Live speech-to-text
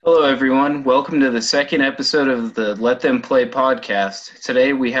Hello, everyone. Welcome to the second episode of the Let Them Play podcast.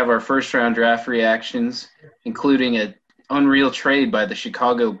 Today we have our first round draft reactions, including an unreal trade by the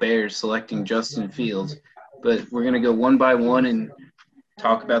Chicago Bears selecting Justin Fields. But we're going to go one by one and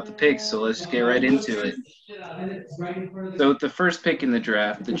talk about the picks, so let's get right into it. So, with the first pick in the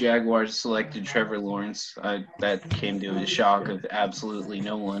draft, the Jaguars selected Trevor Lawrence. That came to the shock of absolutely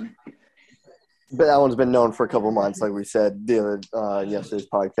no one. But that one's been known for a couple months, like we said the other yesterday's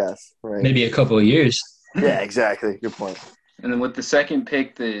podcast, right? Maybe a couple of years. Yeah, exactly. Good point. And then with the second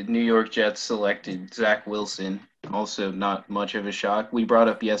pick, the New York Jets selected Zach Wilson. Also, not much of a shock. We brought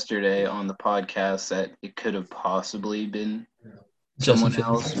up yesterday on the podcast that it could have possibly been someone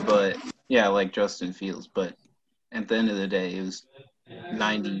else, but yeah, like Justin Fields. But at the end of the day, it was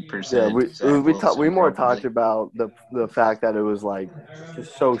 90%. Yeah, we more probably. talked about the fact that it was like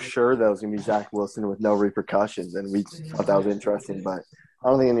just so sure that it was gonna be Zach Wilson with no repercussions, and we thought that was interesting. But I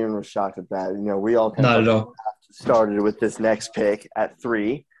don't think anyone was shocked at that. We all kind Not of at all. started with this next pick at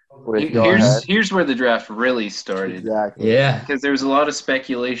 3. Here's where the draft really started. Exactly. Yeah. Because there was a lot of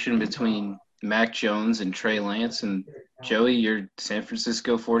speculation between Mac Jones and Trey Lance, and Joey, your San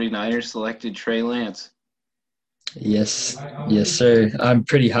Francisco 49ers selected Trey Lance. Yes. Yes, sir. I'm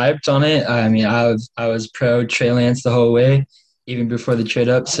pretty hyped on it. I mean, I was pro Trey Lance the whole way, even before the trade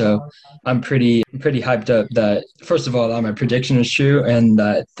up. So I'm pretty hyped up that first of all, that my prediction is true, and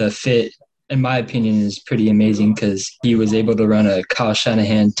that the fit, in my opinion, is pretty amazing because he was able to run a Kyle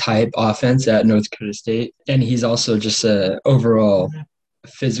Shanahan type offense at North Dakota State, and he's also just a overall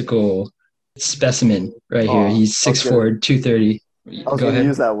physical specimen right here. He's 6'4", 230. I was going to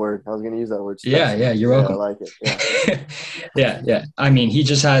use that word. Yeah, you're welcome. I like it. Yeah. yeah. I mean, he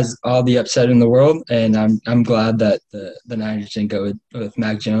just has all the upside in the world, and I'm glad that the Niners didn't go with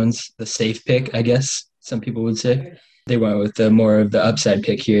Mac Jones, the safe pick, I guess some people would say. They went with the more of the upside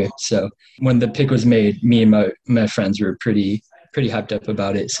pick here. So when the pick was made, me and my friends were pretty hyped up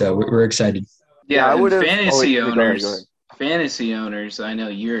about it. So we're excited. Yeah, I would have. Fantasy owners, I know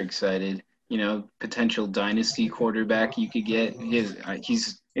you're excited. Potential dynasty quarterback you could get.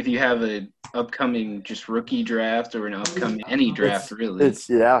 He's if you have an upcoming just rookie draft or an upcoming any draft really. It's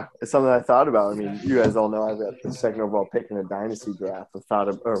something I thought about. I mean, you guys all know I've got the second overall pick in a dynasty draft.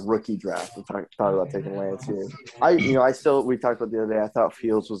 Or rookie draft. I thought about taking Lance here. We talked about the other day. I thought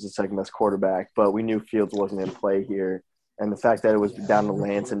Fields was the second best quarterback, but we knew Fields wasn't in play here. And the fact that it was down to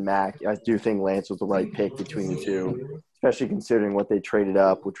Lance and Mac, I do think Lance was the right pick between the two, especially considering what they traded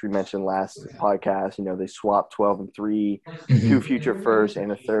up, which we mentioned last podcast. They swapped 12 and 3, 2 future firsts,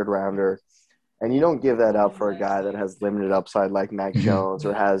 and a third rounder. And you don't give that up for a guy that has limited upside like Mac Jones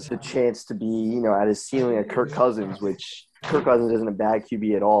or has the chance to be, at his ceiling at Kirk Cousins, which Kirk Cousins isn't a bad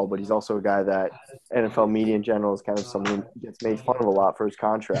QB at all, but he's also a guy that NFL media in general is kind of someone who gets made fun of a lot for his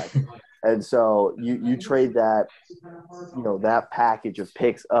contract. And so you trade that, that package of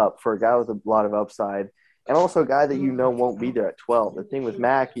picks up for a guy with a lot of upside and also a guy that won't be there at 12. The thing with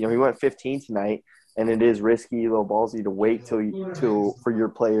Mac, he went 15 tonight, and it is risky, a little ballsy to wait for your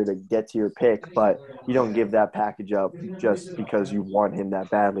player to get to your pick, but you don't give that package up just because you want him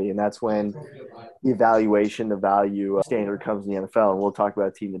that badly. And that's when the evaluation, the value standard comes in the NFL. And we'll talk about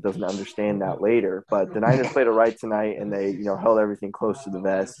a team that doesn't understand that later. But the Niners played it right tonight, and they, held everything close to the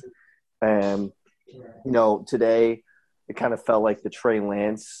vest. And, today it kind of felt like the Trey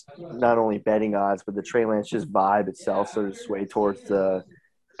Lance, not only betting odds, but the Trey Lance just vibe itself sort of swayed towards the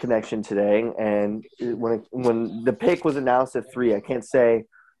connection today. And when the pick was announced at 3, I can't say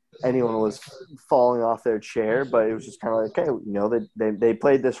anyone was falling off their chair, but it was just kind of like, okay, they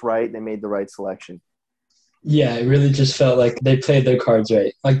played this right. They made the right selection. Yeah, it really just felt like they played their cards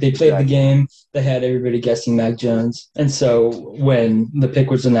right. Like they played the game. They had everybody guessing Mac Jones. And so when the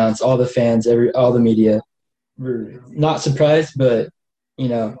pick was announced, all the fans, all the media were not surprised, but,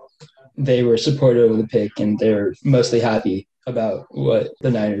 they were supportive of the pick and they're mostly happy about what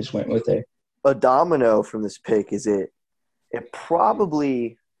the Niners went with there. A domino from this pick is it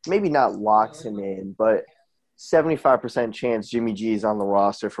probably maybe not locks him in, but 75% chance Jimmy G is on the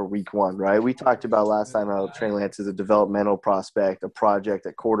roster for week 1, right? We talked about last time how Trey Lance is a developmental prospect, a project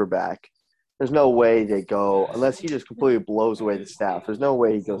at quarterback. There's no way they go, unless he just completely blows away the staff, there's no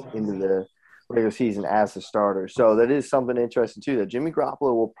way he goes into the regular season as the starter. So that is something interesting, too, that Jimmy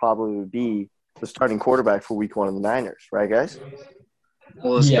Garoppolo will probably be the starting quarterback for week 1 of the Niners, right, guys?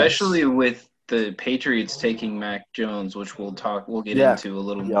 Well, especially with the Patriots taking Mac Jones, which we'll get into a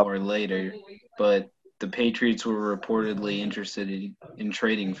little more later. But the Patriots were reportedly interested in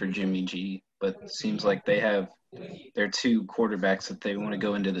trading for Jimmy G, but it seems like they have their 2 quarterbacks that they want to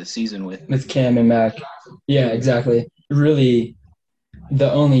go into the season with. With Cam and Mac. Yeah, exactly. Really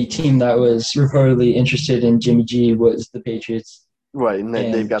the only team that was reportedly interested in Jimmy G was the Patriots. Right, and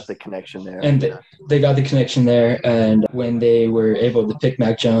they've got the connection there. And they got the connection there. And when they were able to pick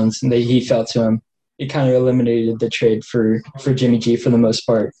Mac Jones and he fell to him, it kind of eliminated the trade for Jimmy G for the most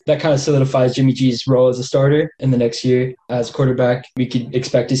part. That kind of solidifies Jimmy G's role as a starter in the next year as quarterback. We could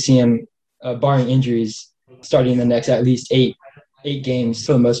expect to see him, barring injuries, starting the next at least eight games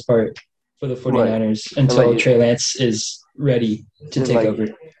for the most part for the 49ers until Trey Lance is ready to take over.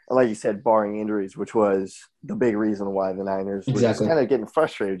 And like you said, barring injuries, which was the big reason why the Niners were just kind of getting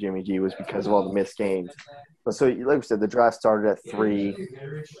frustrated with Jimmy G was because of all the missed games. But so, like we said, the draft started at 3.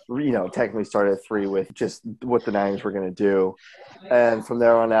 Technically started at 3 with just what the Niners were going to do. And from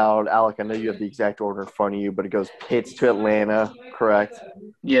there on out, Alec, I know you have the exact order in front of you, but it goes Pitts to Atlanta, correct?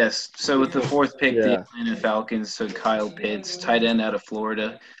 Yes. So with the 4th pick, the Atlanta Falcons took Kyle Pitts, tight end out of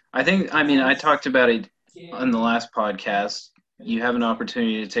Florida. I talked about it on the last podcast. You have an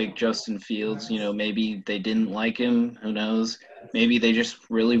opportunity to take Justin Fields. Maybe they didn't like him. Who knows? Maybe they just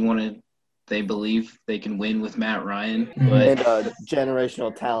really they believe they can win with Matt Ryan. But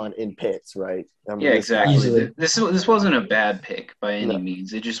generational talent in Pitts, right? Exactly. This wasn't a bad pick by any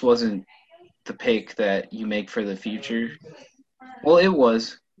means. It just wasn't the pick that you make for the future. Well, it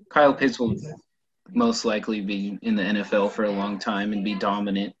was. Kyle Pitts will most likely be in the NFL for a long time and be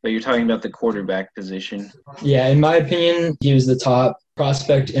dominant. But you're talking about the quarterback position. Yeah, in my opinion, he was the top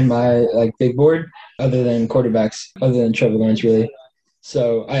prospect in my big board, other than quarterbacks, other than Trevor Lawrence, really.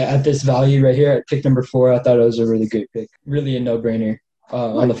 So at this value right here at pick number 4, I thought it was a really great pick, really a no-brainer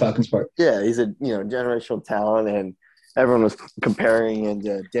on the Falcons' part. Yeah, he's a generational talent, and everyone was comparing and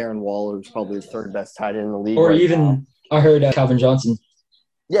Darren Waller was probably the 3rd best tight end in the league. Or even I heard Calvin Johnson.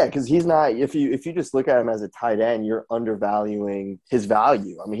 Yeah, because he's not. If you just look at him as a tight end, you're undervaluing his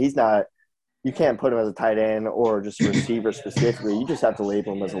value. I mean, he's not. You can't put him as a tight end or just a receiver specifically. You just have to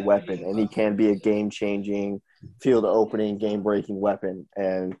label him as a weapon, and he can be a game-changing, field-opening, game-breaking weapon.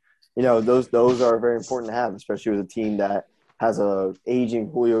 And those are very important to have, especially with a team that has a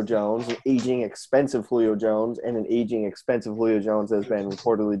aging Julio Jones, an aging expensive Julio Jones, and an aging expensive Julio Jones that has been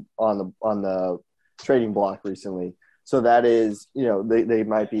reportedly on the trading block recently. So that is, they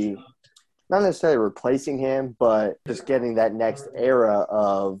might be not necessarily replacing him, but just getting that next era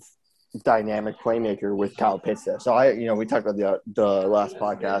of dynamic playmaker with Kyle Pitts there. So we talked about the last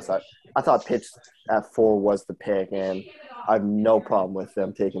podcast. I thought Pitts at 4 was the pick, and I have no problem with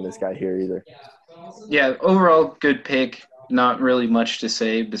them taking this guy here either. Yeah, overall good pick. Not really much to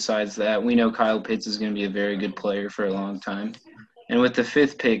say besides that. We know Kyle Pitts is going to be a very good player for a long time. And with the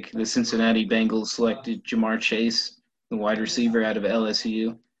 5th pick, the Cincinnati Bengals selected Ja'Marr Chase, the wide receiver out of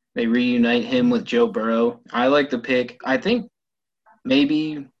LSU. They reunite him with Joe Burrow. I like the pick. I think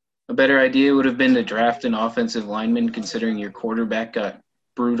maybe a better idea would have been to draft an offensive lineman, considering your quarterback got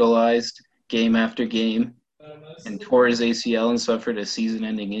brutalized game after game and tore his ACL and suffered a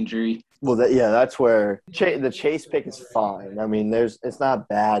season-ending injury. Well, that's where the Chase pick is fine. I mean, it's not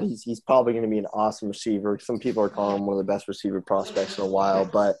bad. He's probably going to be an awesome receiver. Some people are calling him one of the best receiver prospects in a while,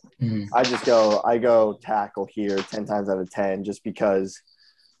 but I go tackle here 10 times out of 10 just because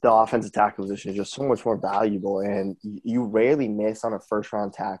the offensive tackle position is just so much more valuable, and you rarely miss on a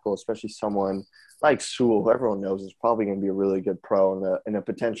first-round tackle, especially someone like Sewell, who everyone knows is probably going to be a really good pro and a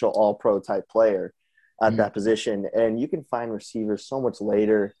potential all-pro type player at that position. And you can find receivers so much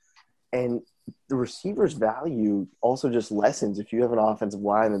later. And the receiver's value also just lessens if you have an offensive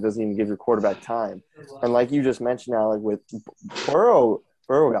line that doesn't even give your quarterback time. And like you just mentioned, Alec, with Burrow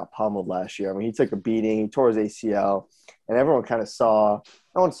got pummeled last year. I mean, he took a beating. He tore his ACL. And everyone kind of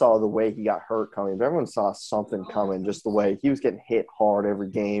no one saw the way he got hurt coming, but everyone saw something coming, just the way he was getting hit hard every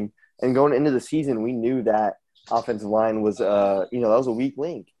game. And going into the season, we knew that offensive line was, that was a weak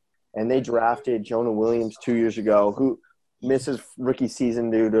link. And they drafted Jonah Williams 2 years ago, who – missed his rookie season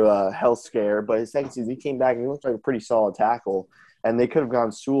due to a health scare, but his second season he came back and he looked like a pretty solid tackle. And they could have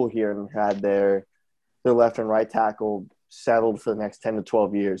gone Sewell here and had their left and right tackle settled for the next 10 to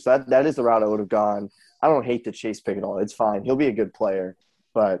 12 years. That is the route I would have gone. I don't hate the Chase pick at all. It's fine. He'll be a good player,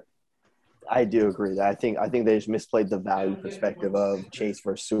 but I do agree that I think they just misplayed the value perspective of Chase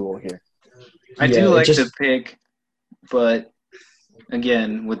versus Sewell here. I do like the pick, but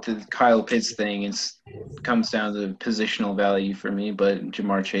again, with the Kyle Pitts thing, it comes down to positional value for me, but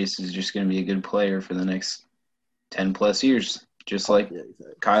Ja'Marr Chase is just going to be a good player for the next 10-plus years, just like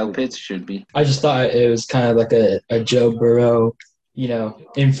Kyle Pitts should be. I just thought it was kind of like a Joe Burrow,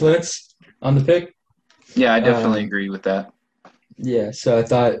 influence on the pick. Yeah, I definitely agree with that. Yeah, so I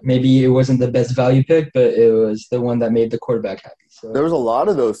thought maybe it wasn't the best value pick, but it was the one that made the quarterback happy. So There was a lot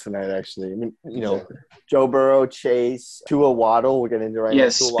of those tonight, actually. I mean, Joe Burrow, Chase, Tua Waddle. We're getting into right now. Yeah,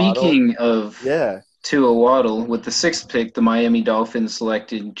 Tua Waddle. speaking of Yeah. Tua Waddle, with the sixth pick, the Miami Dolphins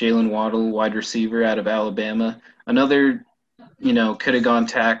selected Jalen Waddle, wide receiver out of Alabama. Another, could have gone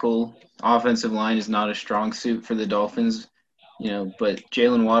tackle. Offensive line is not a strong suit for the Dolphins, but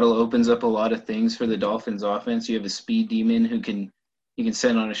Jalen Waddle opens up a lot of things for the Dolphins offense. You have a speed demon who you can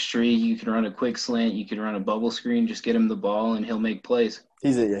send on a streak, you can run a quick slant, you can run a bubble screen, just get him the ball and he'll make plays.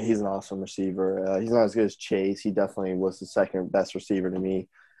 He's an awesome receiver. He's not as good as Chase. He definitely was the second best receiver to me.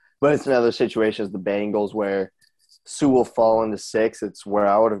 But it's another situation as the Bengals where Sewell fall into 6. It's where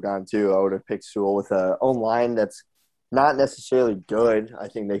I would have gone too. I would have picked Sewell with a own line that's not necessarily good. I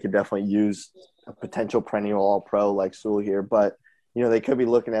think they could definitely use a potential perennial All-Pro like Sewell here. But, they could be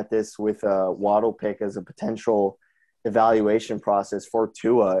looking at this with a Waddle pick as a potential evaluation process for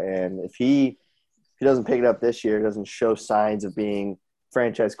Tua. And if he doesn't pick it up this year, doesn't show signs of being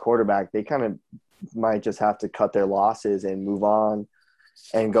franchise quarterback, they kind of might just have to cut their losses and move on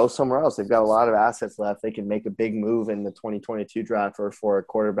and go somewhere else. They've got a lot of assets left. They can make a big move in the 2022 draft for a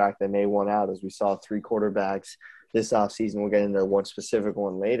quarterback that may want out, as we saw 3 quarterbacks this offseason. We'll get into one specific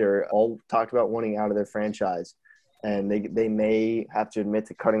one later. All talked about wanting out of their franchise. And they may have to admit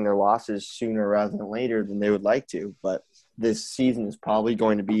to cutting their losses sooner rather than later than they would like to. But this season is probably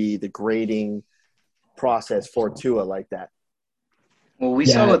going to be the grading process for Tua like that. Well, we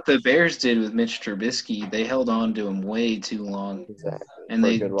saw what the Bears did with Mitch Trubisky. They held on to him way too long. Exactly.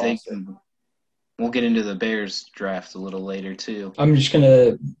 And we'll get into the Bears draft a little later too. I'm just going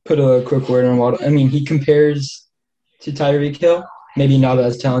to put a quick word on Waddle. I mean, he compares to Tyreek Hill, maybe not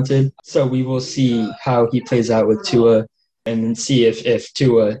as talented. So we will see how he plays out with Tua and see if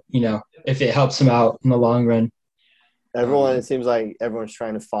Tua, if it helps him out in the long run. It seems like everyone's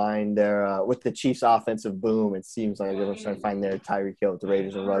trying to find their with the Chiefs' offensive boom. It seems like everyone's trying to find their Tyreek Hill with the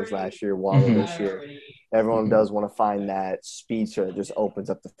Raiders and Ruggs last year, Waddle this year. Everyone does want to find that speedster that just opens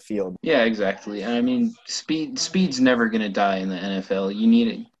up the field. Yeah, exactly. And I mean, speed's never going to die in the NFL.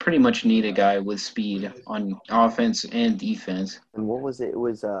 You pretty much need a guy with speed on offense and defense. And what was it? It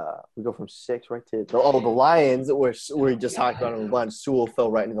was we go from 6 right to the Lions. We just talked about him a bunch. Sewell fell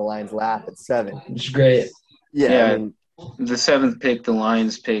right into the Lions' lap at 7. Which is great. Yeah. I mean, the 7th pick, the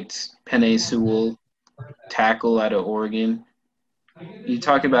Lions picked Penei Sewell, tackle out of Oregon. You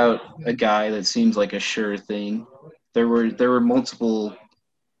talk about a guy that seems like a sure thing. There were multiple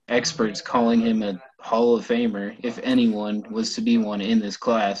experts calling him a Hall of Famer, if anyone was to be one in this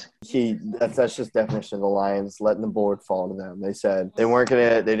class. That's just definition of the Lions letting the board fall to them. They said they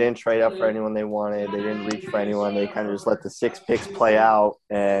didn't trade up for anyone they wanted. They didn't reach for anyone. They kind of just let the 6 picks play out,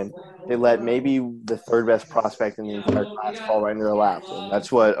 and they let maybe the 3rd best prospect in the entire class fall right into their laps. And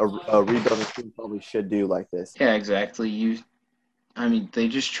that's what a rebuilding team probably should do like this. Yeah, exactly. They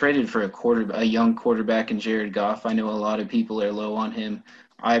just traded for a young quarterback in Jared Goff. I know a lot of people are low on him.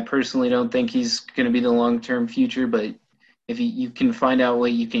 I personally don't think he's going to be the long-term future, but if you can find out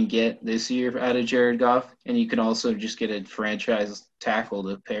what you can get this year out of Jared Goff, and you can also just get a franchise tackle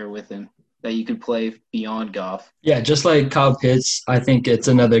to pair with him that you could play beyond Goff. Yeah, just like Kyle Pitts, I think it's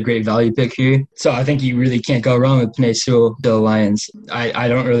another great value pick here. So I think you really can't go wrong with Penei Sewell, the Lions. I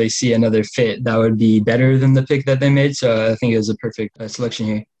don't really see another fit that would be better than the pick that they made, so I think it was a perfect selection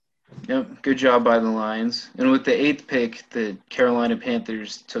here. Yep, good job by the Lions. And with the 8th pick, the Carolina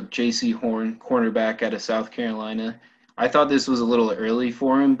Panthers took J.C. Horn, cornerback out of South Carolina. I thought this was a little early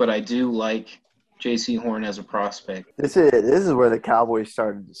for him, but I do like J.C. Horn as a prospect. This is where the Cowboys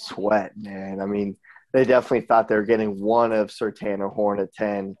started to sweat, man. I mean, they definitely thought they were getting one of Surtain or Horn at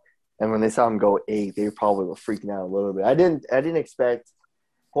 10, and when they saw him go 8, they probably were freaking out a little bit. I didn't expect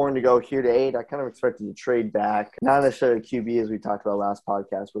Horn to go here to 8. I kind of expected to trade back. Not necessarily QB as we talked about last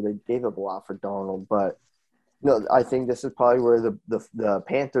podcast where they gave up a lot for Darnold. But I think this is probably where the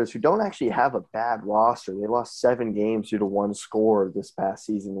Panthers, who don't actually have a bad roster, they lost 7 games due to 1 score this past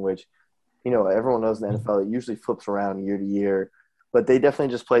season, which, everyone knows in the NFL, it usually flips around year to year. But they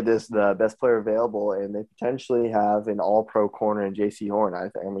definitely just played the best player available, and they potentially have an all-pro corner in J.C. Horn.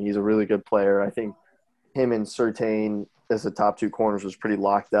 I mean, he's a really good player. I think him and Surtain as the top 2 corners was pretty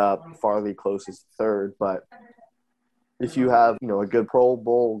locked up. Farley closest 3rd, but if you have a good Pro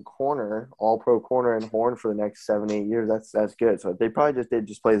Bowl corner, all pro corner and Horn for the next 7-8 years, that's good. So they probably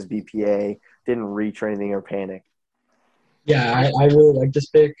just play as BPA, didn't reach or anything or panic. Yeah, I really like this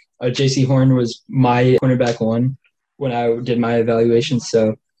pick. J.C. Horn was my cornerback 1 when I did my evaluation,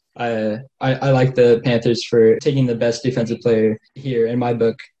 so I like the Panthers for taking the best defensive player here in my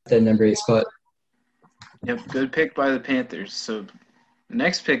book, the number 8 spot. Yep, good pick by the Panthers. So the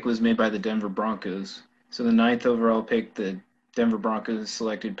next pick was made by the Denver Broncos. So the 9th overall pick, the Denver Broncos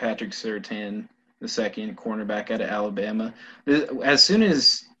selected Patrick Surtain, the second cornerback out of Alabama. As soon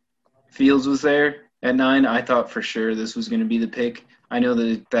as Fields was there at 9, I thought for sure this was going to be the pick. I know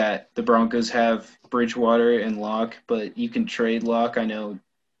that the Broncos have Bridgewater and Locke, but you can trade Locke. I know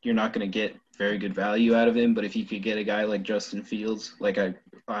you're not going to get very good value out of him, but if you could get a guy like Justin Fields, like I'm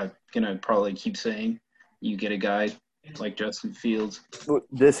going to probably keep saying, you get a guy like Justin Fields.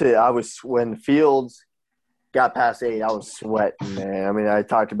 When Fields got past 8, I was sweating, man. I mean, I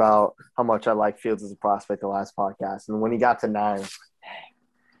talked about how much I like Fields as a prospect the last podcast, and when he got to 9, I was like, dang,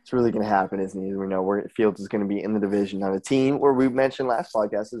 it's really going to happen, isn't he? We know Fields is going to be in the division on a team where we mentioned last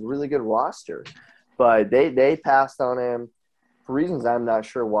podcast is a really good roster, but they passed on him for reasons I'm not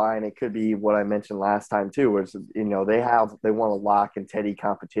sure why, and it could be what I mentioned last time too, which they want a Lock and Teddy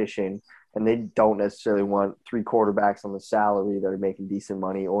competition, and they don't necessarily want 3 quarterbacks on the salary that are making decent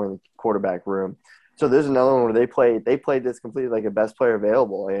money or in the quarterback room. So there's another one where they played this completely like a best player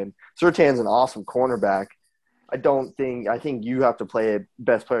available, and Surtain's an awesome cornerback. I think you have to play a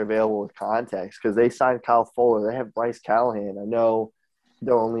best player available with context because they signed Kyle Fuller. They have Bryce Callahan. I know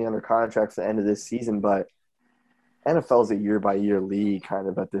they're only under contracts at the end of this season, but NFL is a year-by-year league kind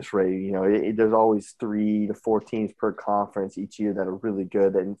of at this rate. There's always 3 to 4 teams per conference each year that are really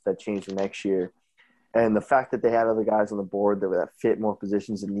good that change the next year. And the fact that they had other guys on the board that fit more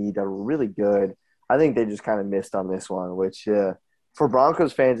positions of need that were really good, I think they just kind of missed on this one, which for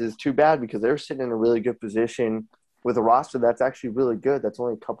Broncos fans is too bad because they're sitting in a really good position with a roster that's actually really good. That's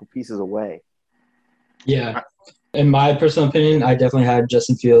only a couple pieces away. Yeah. In my personal opinion, I definitely had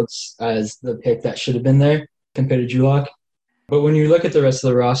Justin Fields as the pick that should have been there compared to Drew Lock. But when you look at the rest of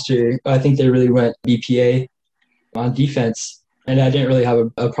the roster, I think they really went BPA on defense. And I didn't really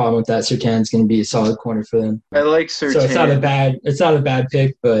have a problem with that. Surtain's going to be a solid corner for them. I like Surtain. So it's not a bad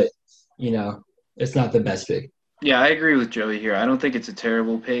pick, but it's not the best pick. Yeah, I agree with Joey here. I don't think it's a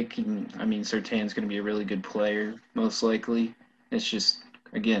terrible pick. I mean, Surtain's going to be a really good player, most likely. It's just,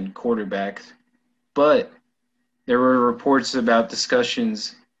 again, quarterbacks. But there were reports about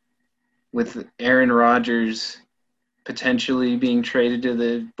discussions with Aaron Rodgers potentially being traded to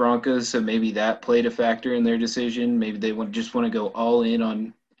the Broncos, so maybe that played a factor in their decision. Maybe they just want to go all in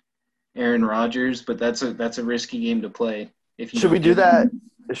on Aaron Rodgers, but that's a risky game to play. Should we do that?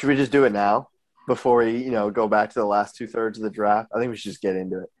 Should we just do it now before we go back to the last 2/3 of the draft? I think we should just get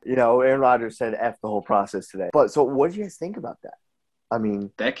into it. Aaron Rodgers said F the whole process today. But so what do you guys think about that? I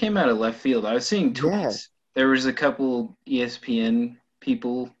mean, that came out of left field. I was seeing tweets. Yeah. There was a couple ESPN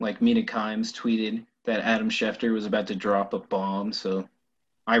people like Mina Kimes tweeted that Adam Schefter was about to drop a bomb, so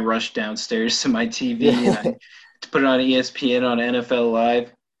I rushed downstairs to my TV and I put it on ESPN on NFL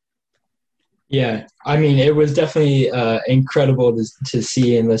Live. Yeah, I mean, it was definitely incredible to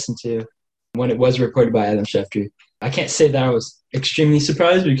see and listen to when it was reported by Adam Schefter. I can't say that I was extremely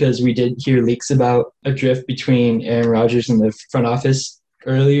surprised because we did hear leaks about a drift between Aaron Rodgers and the front office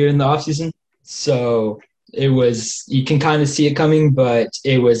earlier in the offseason. So you can kind of see it coming, but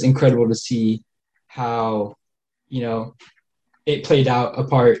it was incredible to see how, it played out a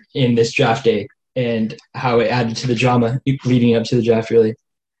part in this draft day and how it added to the drama leading up to the draft, really.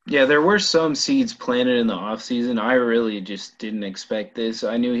 Yeah, there were some seeds planted in the offseason. I really just didn't expect this.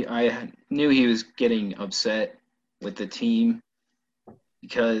 I knew he was getting upset with the team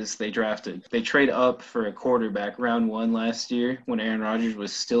because they trade up for a quarterback round 1 last year when Aaron Rodgers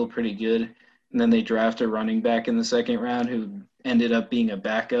was still pretty good. And then they draft a running back in the second round who ended up being a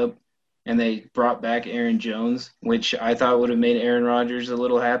backup. And they brought back Aaron Jones, which I thought would have made Aaron Rodgers a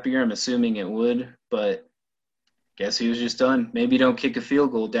little happier. I'm assuming it would, but guess he was just done. Maybe don't kick a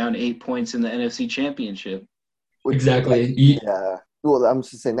field goal down 8 points in the NFC Championship. Exactly. Yeah. Well, I'm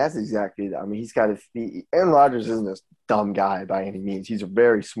just saying that's exactly that. I mean, he's got to be – Aaron Rodgers isn't a dumb guy by any means. He's a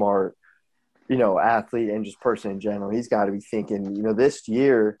very smart, athlete and just person in general. He's got to be thinking, this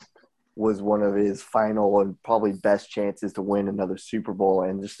year – was one of his final and probably best chances to win another Super Bowl.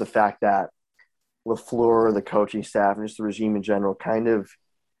 And just the fact that LaFleur, the coaching staff, and just the regime in general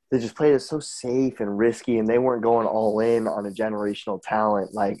they just played it so safe and risky, and they weren't going all in on a generational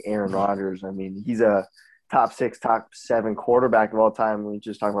talent like Aaron Rodgers. I mean, he's a top 6, top 7 quarterback of all time when you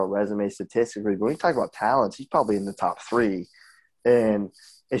just talk about resume statistically. But when you talk about talents, he's probably in the top 3. And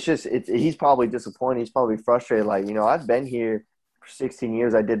it's just he's probably disappointed. He's probably frustrated. Like, I've been here for 16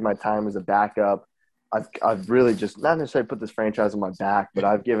 years. I did my time as a backup. I've really just not necessarily put this franchise on my back, but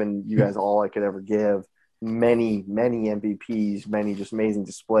I've given you guys all I could ever give. Many, many MVPs, many just amazing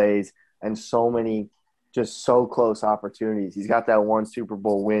displays, and so many just so close opportunities. He's got that one Super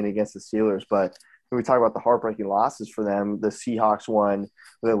Bowl win against the Steelers, but when we talk about the heartbreaking losses for them, the Seahawks won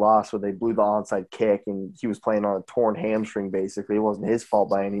where they lost, where they blew the onside kick, and he was playing on a torn hamstring, basically. It wasn't his fault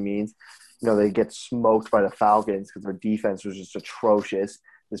by any means. They get smoked by the Falcons because their defense was just atrocious.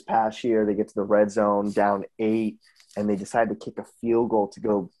 This past year, they get to the red zone down 8, and they decide to kick a field goal to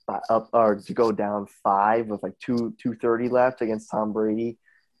go up or to go down 5 with like 2:30 left against Tom Brady.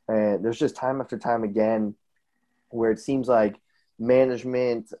 And there's just time after time again where it seems like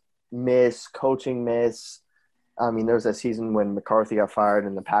management miss, coaching miss. I mean, there was that season when McCarthy got fired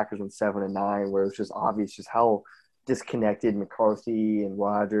and the Packers went 7-9, where it was just obvious just how disconnected McCarthy and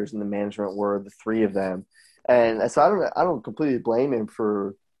Rodgers and the management were, the three of them. And so I don't completely blame him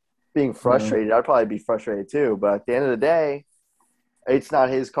for being frustrated. I'd probably be frustrated too. But at the end of the day, it's not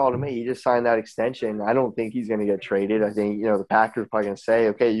his call to make. He just signed that extension. I don't think he's going to get traded. I think, the Packers are probably going to say,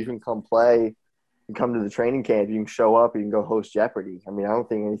 okay, you can come play and come to the training camp. You can show up. You can go host Jeopardy. I mean, I don't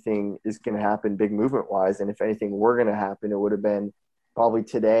think anything is going to happen big movement-wise. And if anything were going to happen, it would have been probably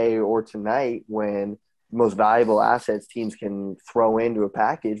today or tonight when the most valuable assets teams can throw into a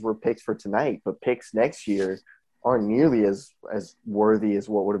package were picks for tonight. But picks next year aren't nearly as worthy as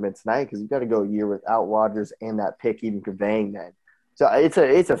what would have been tonight because you've got to go a year without Rodgers and that pick even conveying that. So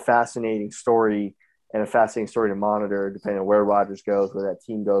it's a fascinating story and a fascinating story to monitor depending on where Rodgers goes, where that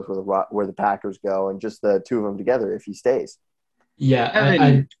team goes, where the Packers go, and just the two of them together if he stays. Yeah,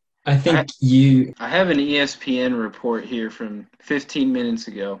 I think I have an ESPN report here from 15 minutes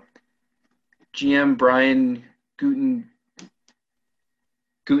ago. GM Brian Gutekunst,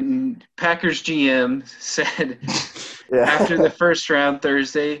 Packers GM, said after the first round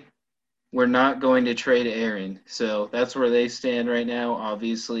Thursday, we're not going to trade Aaron. So that's where they stand right now.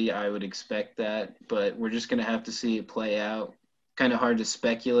 Obviously, I would expect that, but we're just going to have to see it play out. Kind of hard to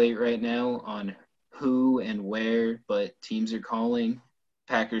speculate right now on who and where, but teams are calling.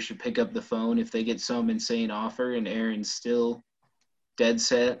 Packers should pick up the phone. If they get some insane offer and Aaron's still dead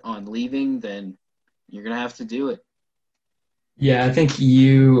set on leaving, then you're going to have to do it. Yeah, I think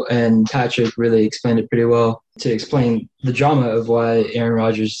you and Patrick really explained it pretty well to explain the drama of why Aaron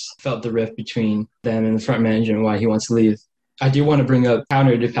Rodgers felt the rift between them and the front manager and why he wants to leave. I do want to bring up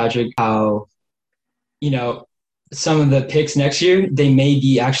counter to Patrick how, some of the picks next year, they may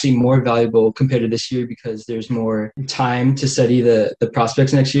be actually more valuable compared to this year because there's more time to study the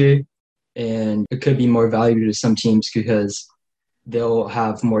prospects next year. And it could be more valuable to some teams because they'll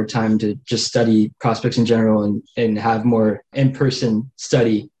have more time to just study prospects in general and have more in-person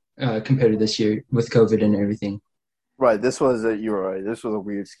study compared to this year with COVID and everything. Right. You were right. This was a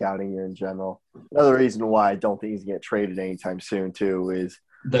weird scouting year in general. Another reason why I don't think he's going to get traded anytime soon, too, is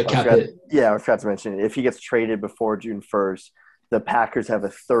the cap hit. Yeah, I forgot to mention it. If he gets traded before June 1st, the Packers have a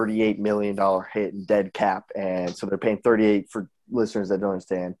 $38 million hit in dead cap. And so they're paying $38 for listeners that don't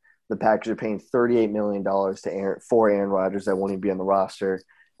understand. The Packers are paying $38 million for Aaron Rodgers that won't even be on the roster.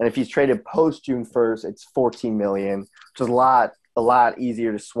 And if he's traded post June 1st, it's $14 million, which is a lot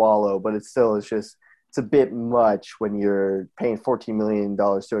easier to swallow, but it's a bit much when you're paying $14 million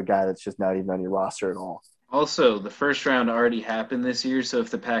to a guy that's just not even on your roster at all. Also, the first round already happened this year, so if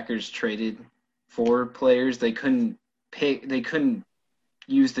the Packers traded for players, they couldn't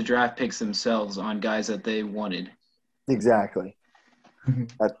use the draft picks themselves on guys that they wanted. Exactly. That's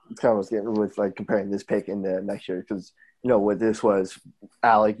kind of what I was getting with comparing this pick into next year because what this was,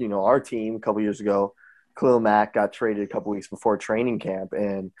 Alec, our team a couple years ago, Khalil Mack got traded a couple weeks before training camp,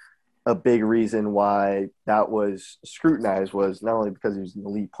 and a big reason why that was scrutinized was not only because he was an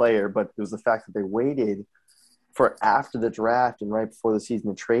elite player, but it was the fact that they waited for after the draft and right before the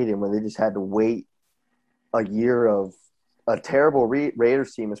season to trade him, when they just had to wait a year of a terrible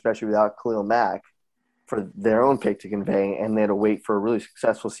Raiders team, especially without Khalil Mack, for their own pick to convey, and they had to wait for a really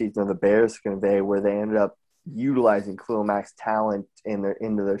successful season of the Bears to convey, where they ended up utilizing Khalil Mack's talent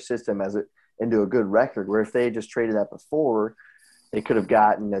into their system into a good record. Where if they had just traded that before, they could have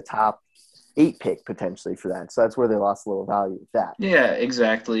gotten a top 8 pick potentially for that. So that's where they lost a little value with that. Yeah,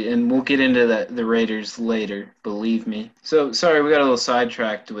 exactly. And we'll get into the Raiders later, believe me. So, sorry, we got a little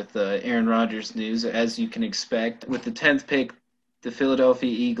sidetracked with Aaron Rodgers news. As you can expect, with the 10th pick, the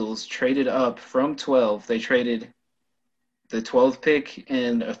Philadelphia Eagles traded up from 12. They traded the 12th pick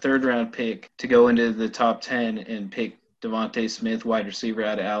and a third-round pick to go into the top 10 and pick Devontae Smith, wide receiver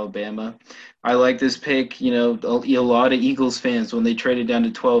out of Alabama. I like this pick. A lot of Eagles fans, when they traded down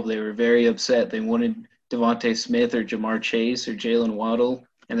to 12, they were very upset. They wanted Devontae Smith or Jamar Chase or Jalen Waddle,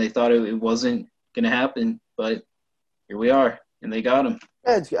 and they thought it wasn't going to happen. But here we are, and they got him.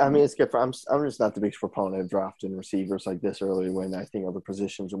 Yeah, it's good. I'm just not the biggest proponent of drafting receivers like this early when I think other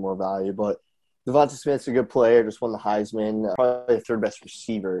positions are more valuable. But Devonta Smith's a good player, just won the Heisman, probably the third best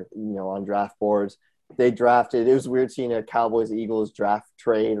receiver, on draft boards. It was weird seeing a Cowboys-Eagles draft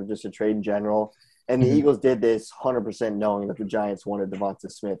trade or just a trade in general. And the Eagles did this 100% knowing that the Giants wanted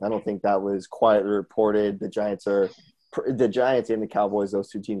Devonta Smith. I don't think that was quietly reported. The Giants and the Cowboys, those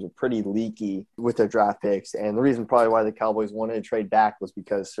two teams are pretty leaky with their draft picks. And the reason probably why the Cowboys wanted to trade back was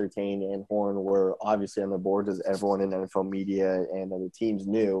because Surtain and Horn were obviously on the board, as everyone in NFL media and other teams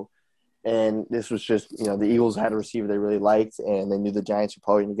knew. And this was just, the Eagles had a receiver they really liked, and they knew the Giants were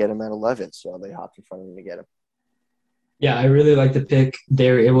probably going to get him at 11, so they hopped in front of him to get him. Yeah, I really like the pick.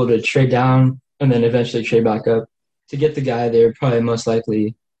 They were able to trade down and then eventually trade back up to get the guy they were probably most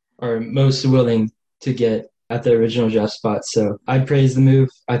likely or most willing to get at the original draft spot. So I praise the move.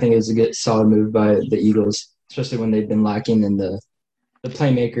 I think it was a good, solid move by the Eagles, especially when they've been lacking in the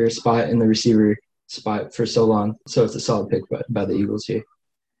playmaker spot and the receiver spot for so long. So it's a solid pick by the Eagles here.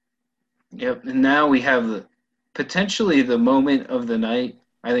 Yep, and now we have potentially the moment of the night.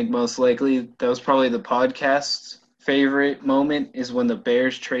 I think most likely that was probably the podcast's favorite moment is when the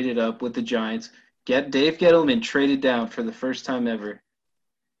Bears traded up with the Giants. Dave Gettleman traded down for the first time ever,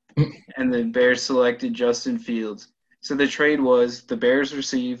 and the Bears selected Justin Fields. So the trade was the Bears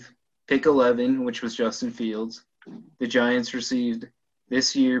received pick 11, which was Justin Fields. The Giants received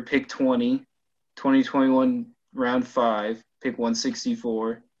this year pick 20, 2021 round 5, pick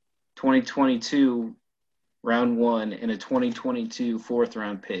 164. 2022 round 1 and a 2022 fourth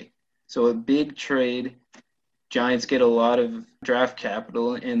round pick. So a big trade. Giants get a lot of draft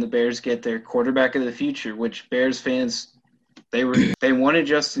capital, and the Bears get their quarterback of the future, which Bears fans, they wanted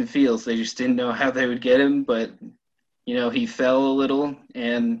Justin Fields. They just didn't know how they would get him, but he fell a little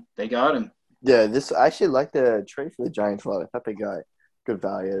and they got him. Yeah, I actually like the trade for the Giants a lot. I thought they got good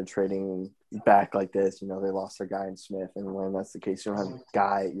value at trading back like this. They lost their guy in Smith, and when that's the case, you don't have a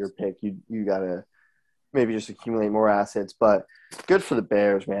guy at your pick. You gotta maybe just accumulate more assets. But good for the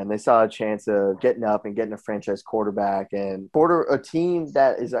Bears, man. They saw a chance of getting up and getting a franchise quarterback, and a team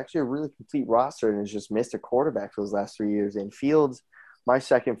that is actually a really complete roster and has just missed a quarterback for those last 3 years. And Fields, my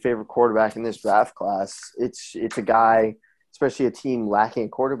second favorite quarterback in this draft class. It's a guy, especially a team lacking a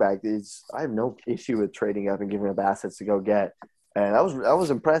quarterback. I have no issue with trading up and giving up assets to go get. And that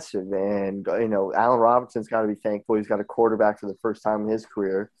was impressive. And, Allen Robinson's got to be thankful. He's got a quarterback for the first time in his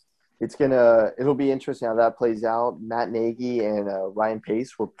career. It'll be interesting how that plays out. Matt Nagy and Ryan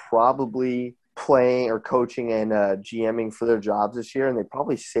Pace were probably playing or coaching and GMing for their jobs this year. And they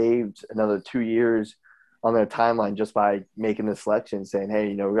probably saved another 2 years on their timeline just by making the selection, saying, hey,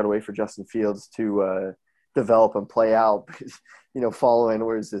 we got to wait for Justin Fields to develop and play out. Following,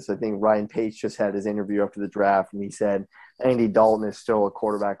 I think Ryan Pace just had his interview after the draft, and he said Andy Dalton is still a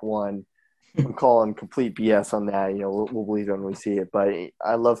quarterback one. I'm calling complete BS on that. We'll believe it when we see it. But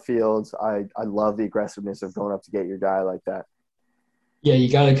I love Fields. I love the aggressiveness of going up to get your guy like that. Yeah, you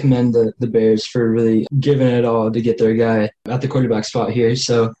got to commend the Bears for really giving it all to get their guy at the quarterback spot here.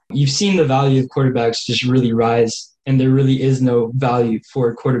 So you've seen the value of quarterbacks just really rise, and there really is no value for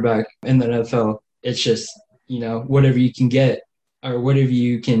a quarterback in the NFL. It's just, whatever you can get or whatever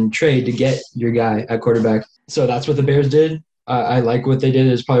you can trade to get your guy at quarterback. So that's what the Bears did. I like what they did.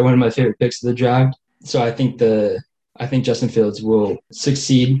 It was probably one of my favorite picks of the draft. So I think Justin Fields will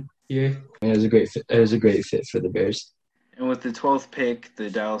succeed here. And it was a great fit for the Bears. And with the 12th pick, the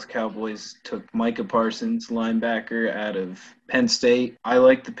Dallas Cowboys took Micah Parsons, linebacker out of Penn State. I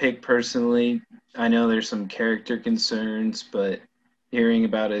like the pick personally. I know there's some character concerns, but hearing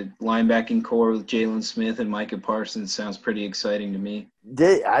about a linebacking core with Jalen Smith and Micah Parsons sounds pretty exciting to me.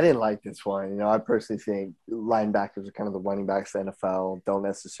 I didn't like this one. I personally think linebackers are kind of the running backs of the NFL. Don't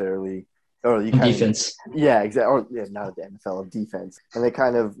necessarily – or you kind defense. Yeah, exactly. Or not the NFL, defense. And they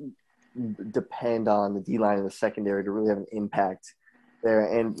kind of depend on the D-line and the secondary to really have an impact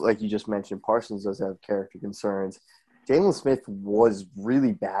there. And like you just mentioned, Parsons does have character concerns. Jalen Smith was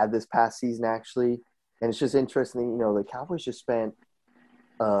really bad this past season, actually. And it's just interesting, the Cowboys just spent –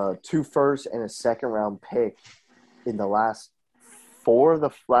 2 first and a second round pick in the last 4 of the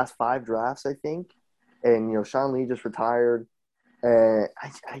last 5 drafts, I think. And, Sean Lee just retired. I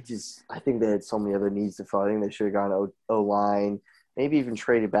think they had so many other needs to fill. I think they should have gone O-line, maybe even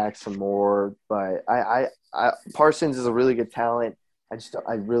traded back some more. But Parsons is a really good talent.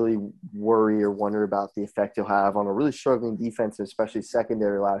 I really worry or wonder about the effect he'll have on a really struggling defense, especially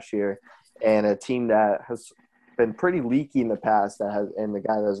secondary last year, and a team that has been pretty leaky in the past and the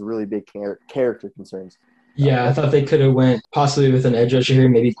guy that has really big character concerns. Yeah, I thought they could have went possibly with an edge rusher here,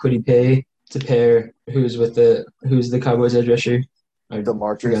 maybe Kwity Paye to pair who's the Cowboys edge rusher.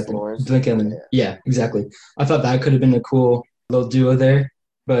 DeMarcus Lawrence. Yeah, exactly. I thought that could have been a cool little duo there.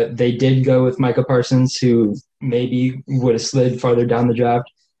 but they did go with Micah Parsons, who maybe would have slid farther down the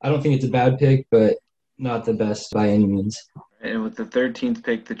draft. I don't think it's a bad pick, but not the best by any means. And with the 13th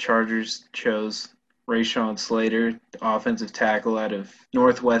pick, the Chargers chose Rashawn Slater, offensive tackle out of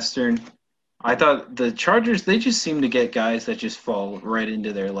Northwestern. I thought the Chargers, they just seem to get guys that just fall right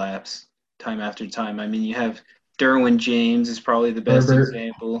into their laps time after time. I mean, you have Derwin James is probably the best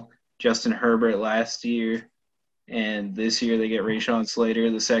example. Justin Herbert last year. And this year they get Rashawn Slater,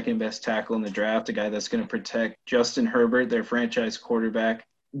 the second best tackle in the draft, a guy that's going to protect Justin Herbert, their franchise quarterback.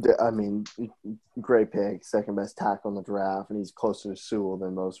 I mean, great pick, second best tackle in the draft, and he's closer to Sewell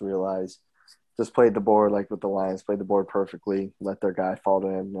than most realize. Just played the board like with the Lions, played the board perfectly, let their guy fall to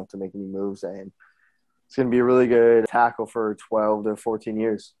him, not to make any moves, and it's going to be a really good tackle for 12 to 14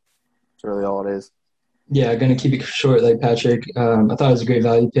 years. That's really all it is. Yeah, going to keep it short like Patrick. I thought it was a great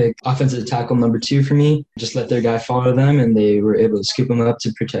value pick. Offensive tackle number 2 for me. Just let their guy fall to them, and they were able to scoop him up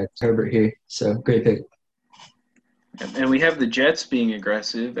to protect Herbert here. So, great pick. And we have the Jets being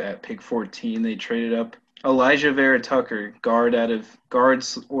aggressive at pick 14. They traded up Elijah Vera Tucker,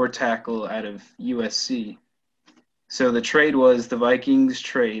 guards or tackle out of USC. So the trade was the Vikings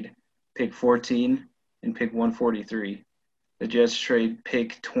trade pick 14 and pick 143. The Jets trade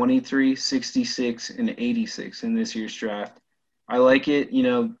pick 23, 66, and 86 in this year's draft. I like it. You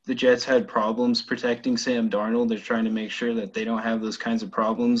know, the Jets had problems protecting Sam Darnold. They're trying to make sure that they don't have those kinds of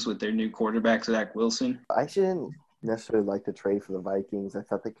problems with their new quarterback, Zach Wilson. I shouldn't necessarily like to trade for the Vikings. I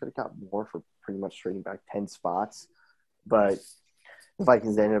thought they could have got more for pretty much trading back 10 spots. But the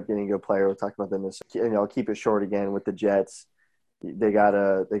Vikings ended up getting a good player. We'll talk about them. I'll keep it short again with the Jets. They got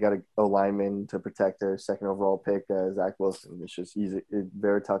a lineman to protect their second overall pick, Zach Wilson. It's just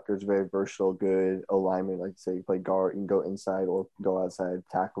Vera Tucker's very versatile, good lineman. Like you say, you play guard, you can go inside or go outside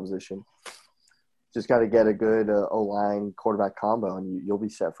tackle position. Just got to get a good O-line quarterback combo, and you'll be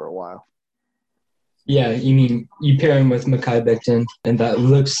set for a while. Yeah, you mean you pair him with Mekhi Becton, and that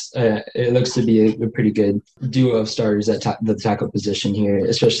looks to be a pretty good duo of starters at the tackle position here,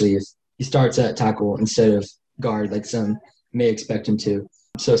 especially if he starts at tackle instead of guard like some may expect him to.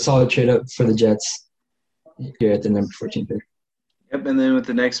 So solid trade up for the Jets here at the number 14 pick. Yep, and then with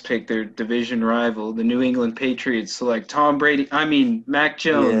the next pick, their division rival, the New England Patriots, select Mac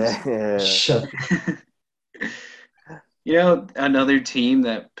Jones. Yeah. You know, another team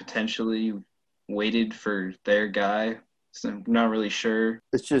that potentially waited for their guy. So I'm not really sure.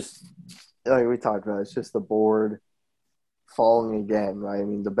 It's just, like we talked about, it's just the board falling again, right? I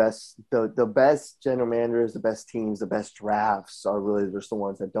mean, the best general managers, the best teams, the best drafts are really just the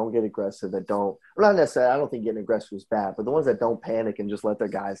ones that don't get aggressive, that don't – not necessarily – I don't think getting aggressive is bad, but the ones that don't panic and just let their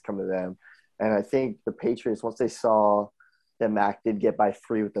guys come to them. And I think the Patriots, once they saw that Mac did get by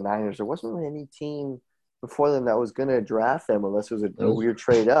 3 with the Niners, there wasn't really any team before them that was going to draft them unless it was a weird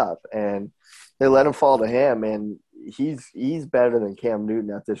trade up. And they let him fall to him, and he's better than Cam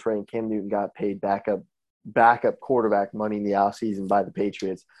Newton at this rate. Cam Newton got paid backup quarterback money in the offseason by the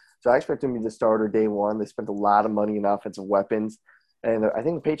Patriots. So I expect him to be the starter day one. They spent a lot of money in offensive weapons, and I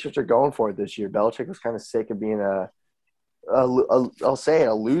think the Patriots are going for it this year. Belichick was kind of sick of being a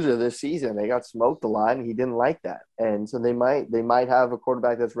loser this season. They got smoked a lot, and he didn't like that. And so they might have a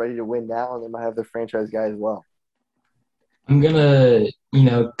quarterback that's ready to win now, and they might have their franchise guy as well. I'm gonna,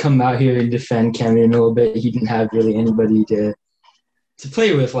 come out here and defend Cam Newton a little bit. He didn't have really anybody to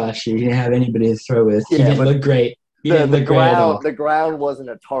play with last year. He didn't have anybody to throw with. He didn't look great. The ground wasn't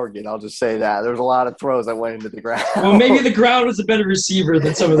a target. I'll just say that. There was a lot of throws that went into the ground. Well, maybe the ground was a better receiver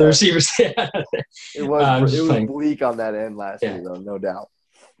than some of the receivers they had. It was bleak on that end last year, though, no doubt.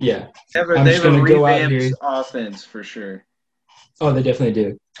 Yeah. They have a revamped offense for sure. Oh, they definitely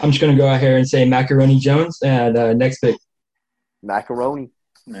do. I'm just going to go out here and say Macaroni Jones, and next pick. Macaroni.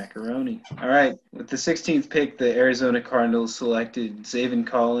 All right. With the 16th pick, the Arizona Cardinals selected Zaven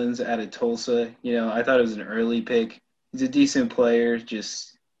Collins out of Tulsa. I thought it was an early pick. He's a decent player,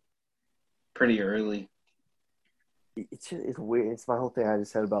 just pretty early. It's weird. It's my whole thing I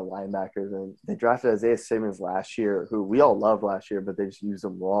just said about linebackers. And they drafted Isaiah Simmons last year, who we all loved last year, but they just used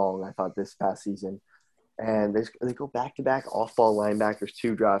him wrong, I thought, this past season. And they go back-to-back off-ball linebackers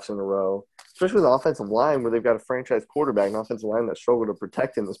 2 drafts in a row, especially with the offensive line where they've got a franchise quarterback, an offensive line that struggled to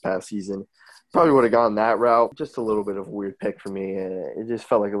protect him this past season. Probably would have gone that route. Just a little bit of a weird pick for me. It just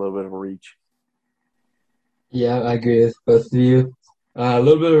felt like a little bit of a reach. Yeah, I agree with both of you. A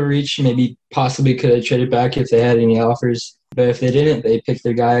little bit of a reach, maybe possibly could have traded back if they had any offers. But if they didn't, they picked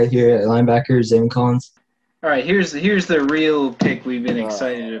their guy here at linebacker, Zaven Collins. All right, here's the real pick we've been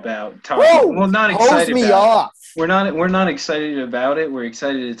excited about. Whoa! Well, not excited about. Hose me off. We're not excited about it. We're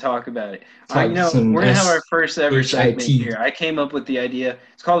excited to talk about it. Talk some We're gonna have our first ever segment SHIT. here. I came up with the idea.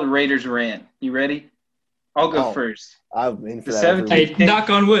 It's called the Raiders Rant. You ready? I'll go Oh, first. I'm in for The that every 17th week. Hey, knock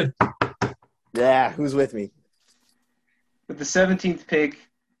on wood. Yeah, who's with me? With the 17th pick,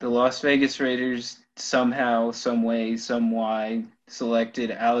 the Las Vegas Raiders somehow, some way, some why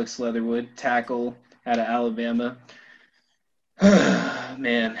selected Alex Leatherwood, tackle out of Alabama.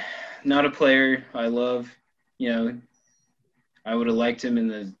 Man, not a player I love. You know, I would have liked him in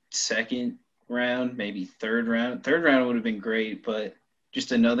the second round, maybe third round. Third round would have been great, but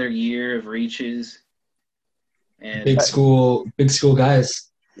just another year of reaches. And Big school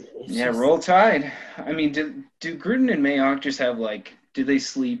guys. yeah, roll tide. I mean, do Gruden and Mayock just have do they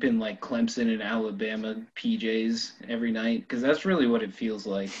sleep in like Clemson and Alabama PJs every night? Because that's really what it feels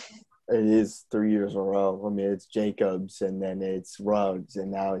like. It is 3 years in a row. I mean, it's Jacobs, and then it's Ruggs,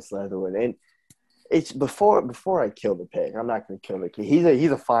 and now it's Leatherwood. And it's before I kill the pick. I'm not going to kill the kid.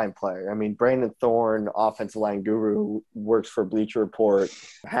 He's a fine player. I mean, Brandon Thorne, offensive line guru, who works for Bleacher Report,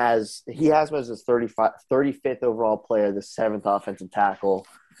 has him as his 35th overall player, the 7th offensive tackle.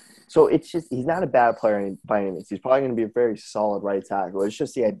 So it's just he's not a bad player by any means. He's probably going to be a very solid right tackle. It's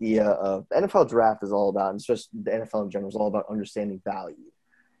just the idea of the NFL draft is all about, and it's just the NFL in general is all about understanding value.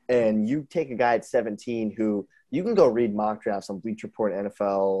 And you take a guy at 17 who you can go read mock drafts on Bleacher Report,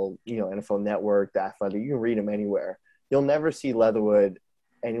 NFL, NFL Network, The Athletic. You can read them anywhere. You'll never see Leatherwood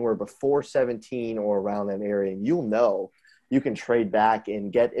anywhere before 17 or around that area. And you'll know you can trade back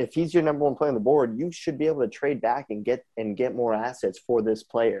and get – if he's your number one player on the board, you should be able to trade back and get more assets for this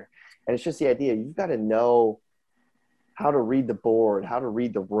player. And it's just the idea. You've got to know how to read the board, how to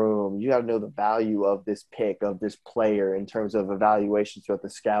read the room. You got to know the value of this pick, of this player in terms of evaluations throughout the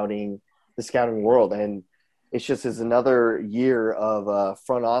scouting world. And it's just is another year of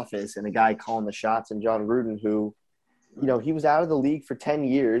front office and a guy calling the shots, and John Gruden, who, he was out of the league for 10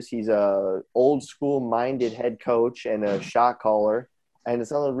 years. He's a old school minded head coach and a shot caller. And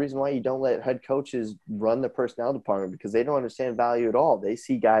it's another reason why you don't let head coaches run the personnel department, because they don't understand value at all. They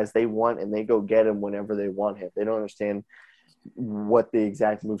see guys they want and they go get them whenever they want him. They don't understand what the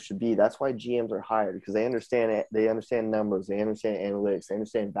exact move should be. That's why GMs are hired, because they understand it. They understand numbers. They understand analytics. They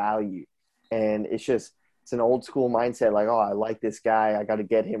understand value. And it's an old school mindset. Like, oh, I like this guy. I got to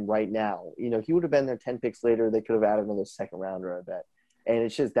get him right now. He would have been there 10 picks later. They could have added another second rounder, I bet. And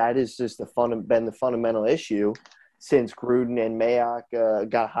it's just, that is just been the fundamental issue since Gruden and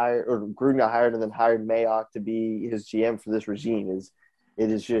Mayock got hired, or Gruden got hired and then hired Mayock to be his GM for this regime.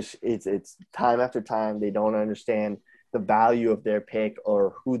 It's time after time they don't understand the value of their pick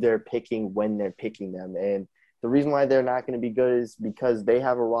or who they're picking when they're picking them. And the reason why they're not going to be good is because they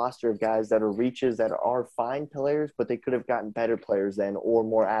have a roster of guys that are reaches, that are fine players, but they could have gotten better players then, or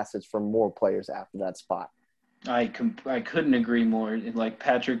more assets from more players after that spot. I couldn't agree more. Like,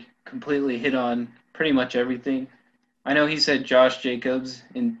 Patrick completely hit on pretty much everything. I know he said Josh Jacobs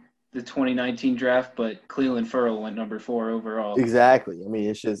in the 2019 draft, but Clelin Ferrell went number 4 overall. Exactly. I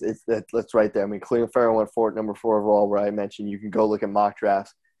mean, that's right there. I mean, Clelin Ferrell went number 4 overall, where I mentioned you can go look at mock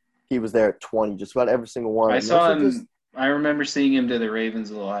drafts. He was there at 20, just about every single one. I saw him. I remember seeing him to the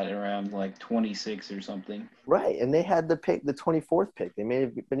Ravens a lot, around like 26 or something. Right, and they had the 24th pick. They may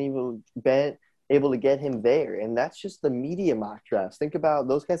have been able to get him there, and that's just the media mock drafts. Think about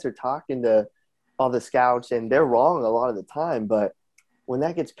those guys are talking to all the scouts, and they're wrong a lot of the time, but when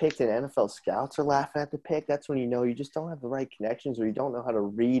that gets picked and NFL scouts are laughing at the pick, that's when you just don't have the right connections, or you don't know how to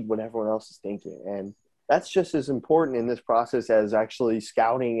read what everyone else is thinking. And that's just as important in this process as actually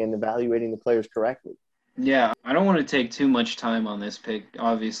scouting and evaluating the players correctly. Yeah, I don't want to take too much time on this pick.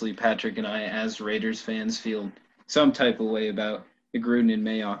 Obviously, Patrick and I, as Raiders fans, feel some type of way about the Gruden and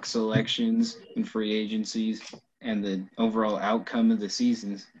Mayock selections and free agencies and the overall outcome of the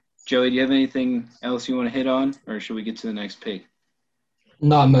seasons. Joey, do you have anything else you want to hit on, or should we get to the next pick?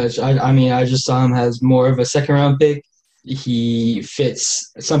 Not much. I mean, I just saw him as more of a second-round pick. He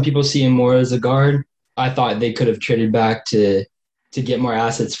fits – some people see him more as a guard. I thought they could have traded back to get more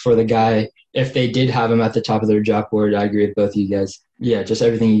assets for the guy if they did have him at the top of their draft board. I agree with both of you guys. Yeah, just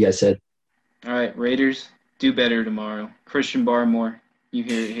everything you guys said. All right, Raiders, do better tomorrow. Christian Barmore, you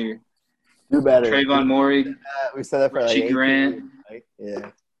hear it here. Do better. Trayvon Moehrig. We said that for Richie Grant. years, right?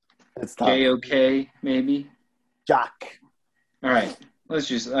 Yeah. It's tough. JOK, maybe. Jock. All right,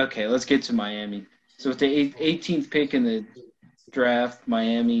 let's get to Miami. So with the 18th pick in the draft,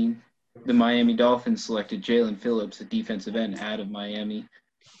 the Miami Dolphins selected Jalen Phillips, a defensive end out of Miami.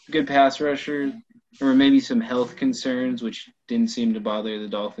 Good pass rusher. There were maybe some health concerns, which didn't seem to bother the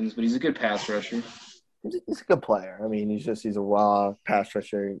Dolphins, but he's a good pass rusher. He's a good player. I mean, he's a raw pass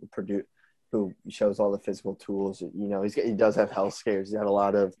rusher. who shows all the physical tools. He does have health scares. He's had a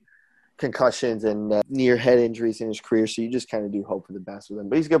lot of concussions and near head injuries in his career, so you just kind of do hope for the best with him.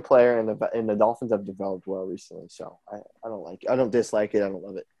 But he's a good player, and the Dolphins have developed well recently. So I don't dislike it. I don't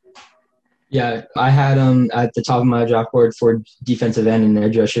love it. Yeah, I had him at the top of my draft board for defensive end and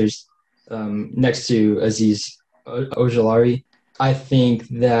edge rushers, next to Aziz Ojulari. I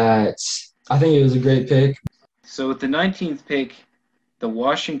think it was a great pick. So with the 19th pick, the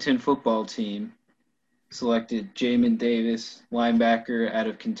Washington football team selected Jamin Davis, linebacker out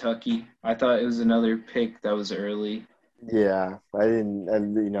of Kentucky. I thought it was another pick that was early. Yeah, I didn't.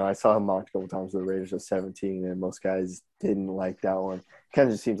 And, I saw him mocked a couple times with the Raiders at 17, and most guys didn't like that one. Kind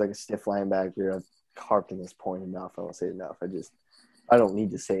of just seems like a stiff linebacker. I've harped on this point enough. I won't say it enough. I don't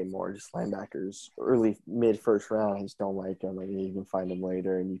need to say more. Just linebackers, early, mid first round, I just don't like them. I mean, you can find them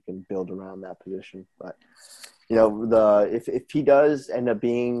later, and you can build around that position. But if he does end up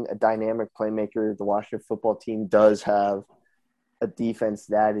being a dynamic playmaker, the Washington football team does have a defense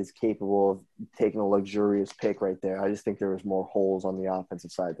that is capable of taking a luxurious pick right there. I just think there was more holes on the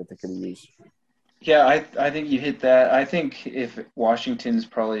offensive side that they could have used. Yeah, I think you hit that. I think if Washington's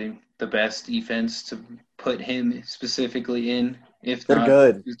probably the best defense to put him specifically in, if They're not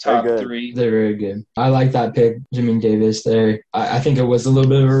good. the top They're good. three. They're very good. I like that pick, Jamin Davis there. I think it was a little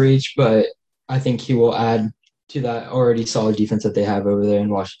bit of a reach, but I think he will add to that already solid defense that they have over there in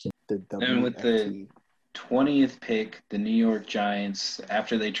Washington. And with the 20th pick, the New York Giants,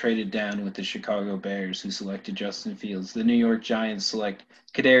 after they traded down with the Chicago Bears, who selected Justin Fields, the New York Giants select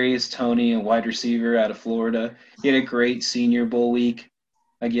Kadarius Toney, a wide receiver out of Florida. He had a great Senior Bowl week.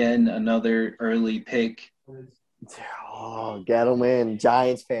 Again, another early pick. Oh, Gettleman,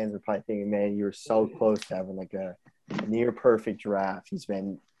 Giants fans are probably thinking, man, you were so close to having like a near perfect draft. He's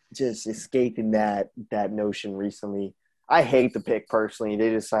been just escaping that notion recently. I hate the pick personally. They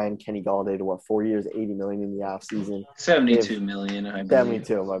just signed Kenny Galladay to 4 years, $80 million in the offseason. $72 million, I believe.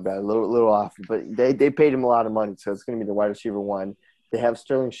 72, my bad, a little off, but they paid him a lot of money, so it's going to be the wide receiver one. They have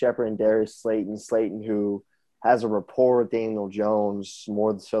Sterling Shepard and Darius Slayton, who has a rapport with Daniel Jones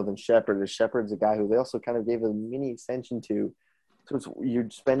more so than Shepard. Shepard's a guy who they also kind of gave a mini extension to. So you're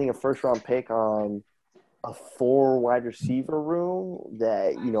spending a first-round pick on a 4 wide receiver room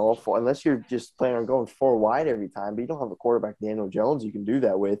that, unless you're just planning on going 4 wide every time, but you don't have a quarterback, Daniel Jones, you can do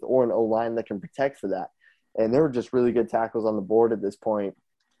that with, or an O-line that can protect for that. And there were just really good tackles on the board at this point.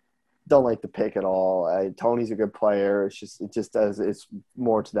 Don't like the pick at all. Tony's a good player. It's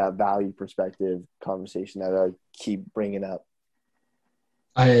more to that value perspective conversation that I keep bringing up.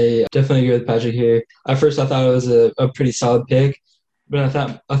 I definitely agree with Patrick here. At first, I thought it was a pretty solid pick, but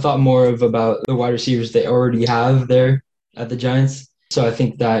I thought more about the wide receivers they already have there at the Giants. So I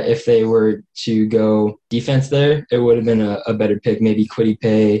think that if they were to go defense there, it would have been a better pick. Maybe Kwity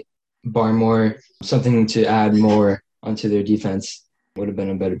Paye, Barmore, something to add more onto their defense would have been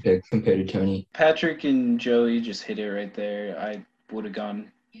a better pick compared to Toney. Patrick and Joey just hit it right there. I would have gone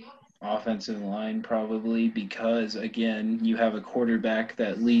offensive line probably because, again, you have a quarterback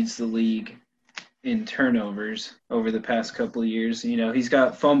that leads the league in turnovers over the past couple of years. He's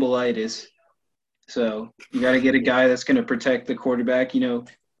got fumbleitis, so you got to get a guy that's going to protect the quarterback.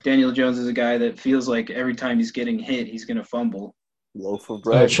 Daniel Jones is a guy that feels like every time he's getting hit, he's going to fumble. Loaf of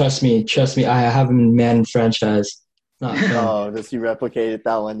bread. Oh, trust me. I have him in man franchise. Oh, does he replicate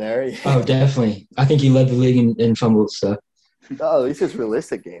that one there? Oh, definitely. I think he led the league in fumbles. So. Oh, at least it's a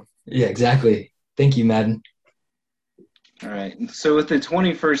realistic game. Yeah, exactly. Thank you, Madden. All right. So with the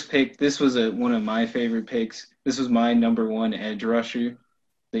 21st pick, this was one of my favorite picks. This was my number one edge rusher.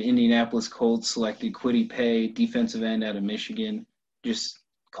 The Indianapolis Colts selected Kwity Paye, defensive end out of Michigan. Just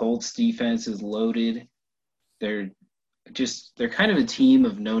Colts defense is loaded. They're kind of a team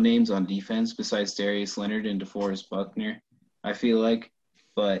of no names on defense besides Darius Leonard and DeForest Buckner, I feel like.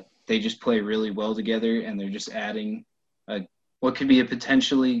 But they just play really well together, and they're just adding what could be a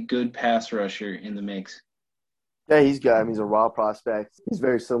potentially good pass rusher in the mix. Yeah, he's good. He's a raw prospect. He's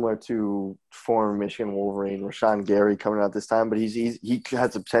very similar to former Michigan Wolverine, Rashawn Gary, coming out this time, but he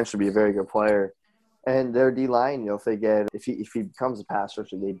has the potential to be a very good player. And their D-line, if he becomes a pass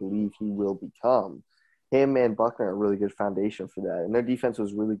rusher, they believe he will become. Him and Buckner are a really good foundation for that. And their defense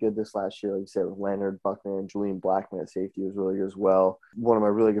was really good this last year, like you said, with Leonard, Buckner, and Julian Blackman at safety was really good as well. One of my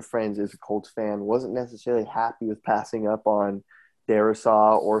really good friends is a Colts fan, wasn't necessarily happy with passing up on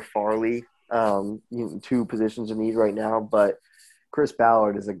Darrisaw or Farley, 2 positions in need right now. But Chris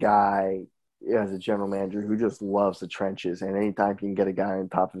Ballard is a guy, as a general manager, who just loves the trenches. And anytime he can get a guy on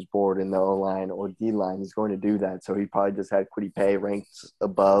top of his board in the O-line or D-line, he's going to do that. So he probably just had Kwity Paye ranked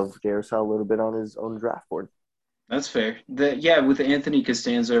above Darrisaw a little bit on his own draft board. That's fair. With Anthony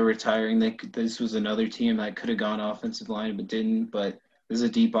Costanzo retiring, this was another team that could have gone offensive line but didn't. But this is a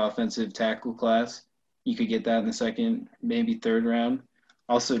deep offensive tackle class. You could get that in the second, maybe third round.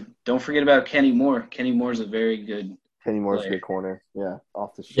 Also, don't forget about Kenny Moore. Kenny Moore's a very good Kenny Moore's a player. good corner. Yeah,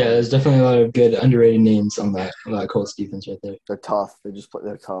 off the Yeah, shoulder. there's definitely a lot of good underrated names on that Colts defense right there. They're tough.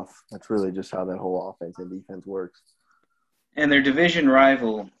 They're tough. That's really just how that whole offense and defense works. And their division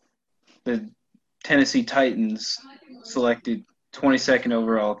rival, the Tennessee Titans, selected 22nd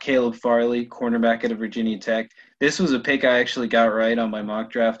overall Caleb Farley, cornerback out of Virginia Tech. This was a pick I actually got right on my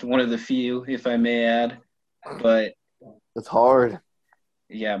mock draft, one of the few, if I may add. But It's hard.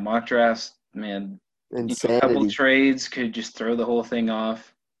 yeah, mock drafts, man. Insanity. A couple trades could just throw the whole thing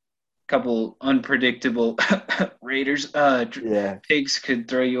off. A couple unpredictable Raiders picks could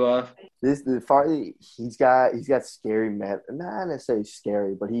throw you off. The Farley, he's got scary not necessarily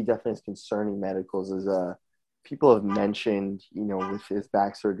scary, but he definitely has concerning medicals. As people have mentioned, with his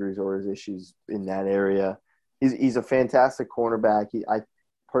back surgeries or his issues in that area. He's a fantastic cornerback. I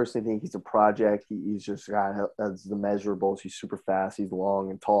personally think he's a project. He's just got the measurables. He's super fast. He's long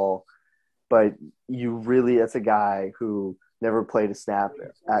and tall. But that's a guy who never played a snap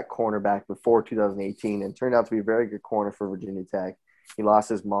at cornerback before 2018 and turned out to be a very good corner for Virginia Tech. He lost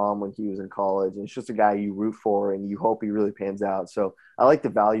his mom when he was in college, and it's just a guy you root for and you hope he really pans out. So I like the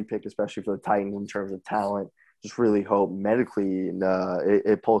value pick, especially for the Titans in terms of talent. Just really hope medically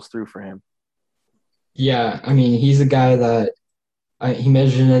it pulls through for him. Yeah, I mean, he's a guy that he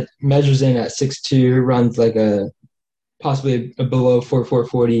measures in at 6'2", runs like possibly a below 4'4",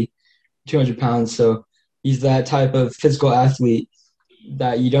 40, 200 pounds. So he's that type of physical athlete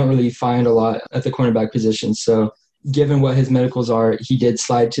that you don't really find a lot at the cornerback position. So given what his medicals are, he did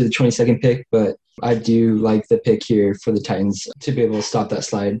slide to the 22nd pick, but I do like the pick here for the Titans to be able to stop that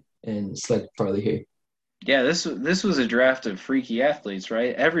slide and select Farley here. Yeah, this was a draft of freaky athletes,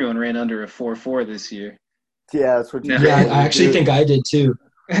 right? Everyone ran under a 4.4 this year. Yeah, that's what you get. Yeah, I actually think I did too.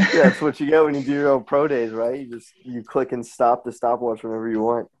 Yeah, that's what you get when you do your own pro days, right? You click and stop the stopwatch whenever you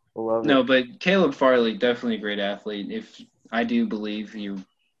want. I love it. No, but Caleb Farley, definitely a great athlete. I do believe he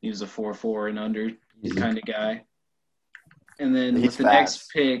was a 4.4 and under kind of guy. And then with the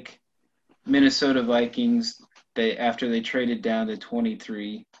next pick, Minnesota Vikings, after they traded down to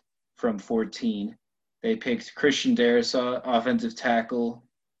 23 from 14, they picked Christian Darrisaw, offensive tackle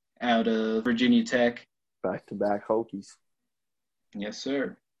out of Virginia Tech. Back-to-back Hokies. Yes,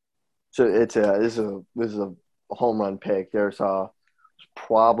 sir. So this is a home run pick. Darrisaw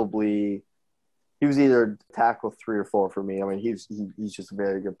he was either tackle 3 or 4 for me. I mean, he's just a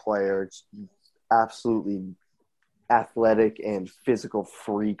very good player. It's absolutely athletic and physical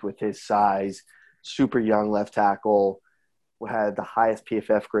freak with his size. Super young left tackle. Had the highest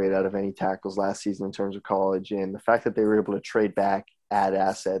PFF grade out of any tackles last season in terms of college. And the fact that they were able to trade back, add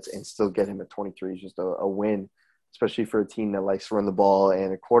assets, and still get him at 23 is just a win, especially for a team that likes to run the ball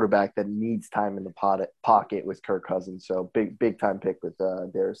and a quarterback that needs time in the pocket with Kirk Cousins. So big time pick with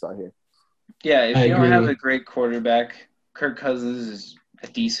Darrisaw here. Yeah, if you don't have a great quarterback, Kirk Cousins is a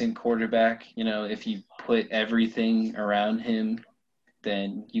decent quarterback. If you put everything around him,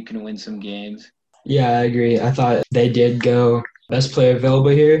 then you can win some games. Yeah, I agree. I thought they did go best player available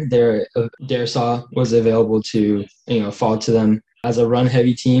here. Darrisaw was available to fall to them as a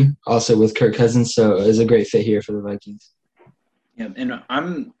run-heavy team, also with Kirk Cousins. So it was a great fit here for the Vikings. Yeah,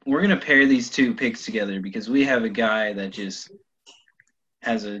 and we're gonna pair these two picks together because we have a guy that just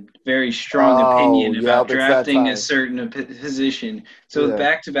has a very strong opinion about drafting a certain position. So with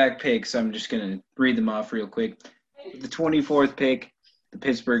back-to-back picks, I'm just gonna read them off real quick. The 24th pick, the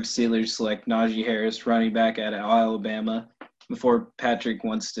Pittsburgh Steelers select Najee Harris, running back out of Alabama. Before Patrick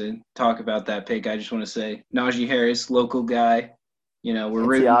wants to talk about that pick, I just want to say Najee Harris, local guy. We're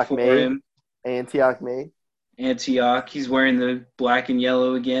rooting for him. Antioch made. Antioch. He's wearing the black and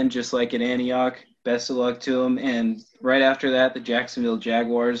yellow again, just like at Antioch. Best of luck to him. And right after that, the Jacksonville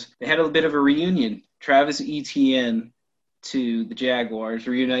Jaguars. They had a bit of a reunion. Travis Etienne to the Jaguars,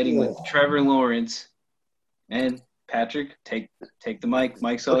 reuniting with Trevor Lawrence. And Patrick, take the mic.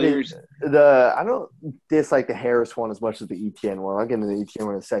 Mic's all yours. I don't dislike the Harris one as much as the Etienne one. I'll get into the Etienne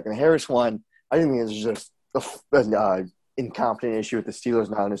one in a second. The Harris one, I think it's just an incompetent issue with the Steelers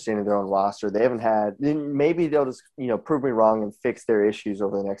not understanding their own roster. They haven't had – maybe they'll just, prove me wrong and fix their issues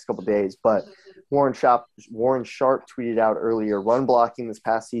over the next couple of days. But Warren Sharp tweeted out earlier, run blocking this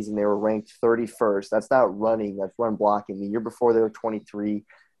past season, they were ranked 31st. That's not running. That's run blocking. The year before, they were 23.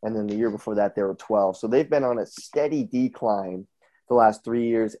 And then the year before that, they were 12. So they've been on a steady decline the last 3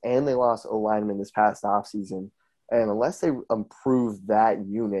 years, and they lost a lineman this past offseason. And unless they improve that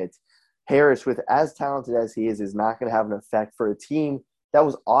unit, Harris, with as talented as he is not going to have an effect for a team that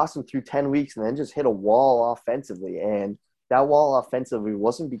was awesome through 10 weeks and then just hit a wall offensively. And that wall offensively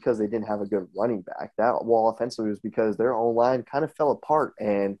wasn't because they didn't have a good running back. That wall offensively was because their O-line kind of fell apart.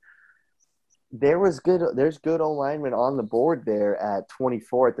 And there's good O-linemen on the board there at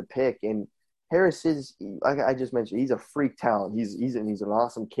 24 at the pick. And Harris is, like I just mentioned, he's a freak talent. He's an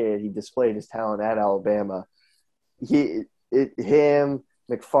awesome kid. He displayed his talent at Alabama. Him,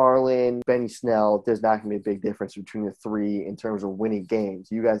 McFarland, Benny Snell, there's not going to be a big difference between the three in terms of winning games.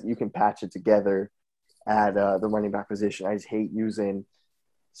 You can patch it together at the running back position. I just hate using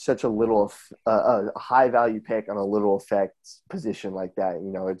such a high value pick on a little effect position like that.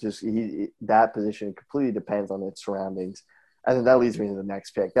 That position completely depends on its surroundings. And then that leads me to the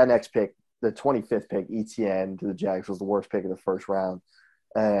next pick. That next pick, the 25th pick, ETN to the Jags, was the worst pick of the first round.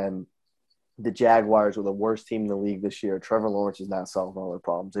 And the Jaguars were the worst team in the league this year. Trevor Lawrence is not solving all their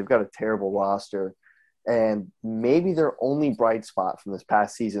problems. They've got a terrible roster. And maybe their only bright spot from this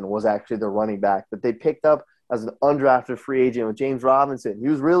past season was actually their running back that they picked up as an undrafted free agent with James Robinson. He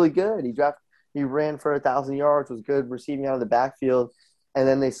was really good. He ran for 1,000 yards, was good receiving out of the backfield. And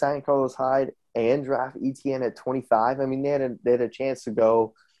then they signed Carlos Hyde and draft ETN at 25. I mean, they had a chance to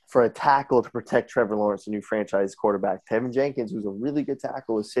go for a tackle to protect Trevor Lawrence, the new franchise quarterback. Tevin Jenkins, who's a really good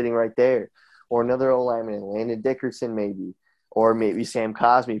tackle, is sitting right there. Or another O-lineman, Landon Dickerson maybe. Or maybe Sam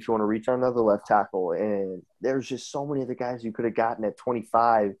Cosmi if you want to reach on another left tackle. And there's just so many other guys you could have gotten at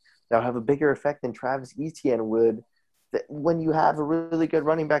 25 that would have a bigger effect than Travis Etienne would when you have a really good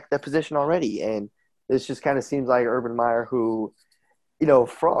running back at that position already. And this just kind of seems like Urban Meyer, who,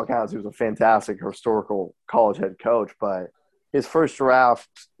 for all accounts, he was a fantastic historical college head coach, but his first draft,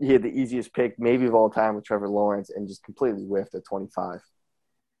 he had the easiest pick maybe of all time with Trevor Lawrence and just completely whiffed at 25.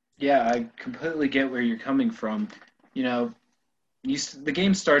 Yeah, I completely get where you're coming from. The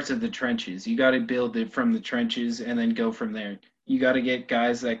game starts at the trenches. You got to build it from the trenches and then go from there. You got to get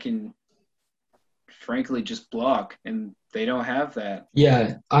guys that can, frankly, just block, and they don't have that.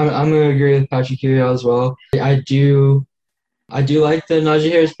 Yeah, I'm going to agree with Patrick here as well. I do like the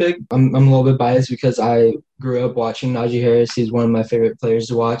Najee Harris pick. I'm a little bit biased because I grew up watching Najee Harris. He's one of my favorite players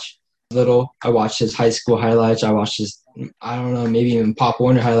to watch. Little, I watched his high school highlights. I watched his, I don't know, maybe even Pop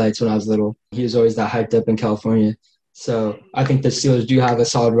Warner highlights when I was little. He was always that hyped up in California. So I think the Steelers do have a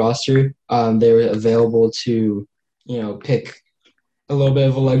solid roster. They were available to, pick a little bit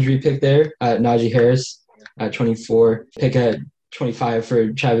of a luxury pick there at Najee Harris at 24, pick at 25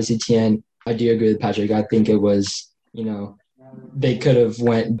 for Travis Etienne. I do agree with Patrick. I think it was, they could have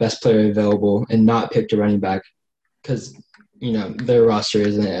went best player available and not picked a running back because, their roster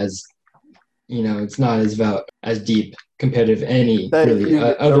isn't as, it's not as deep compared to any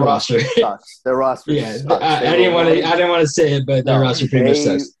other roster. Sucks. Their roster sucks. I didn't want to say it, but their roster pretty much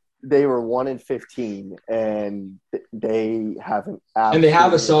sucks. They were 1-15, and they haven't. And they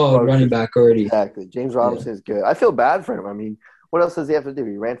have a solid running back already. Exactly. James Robinson is good. I feel bad for him. I mean, what else does he have to do?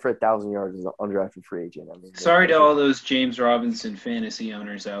 He ran for 1,000 yards as an undrafted free agent. I mean, sorry to all those James Robinson fantasy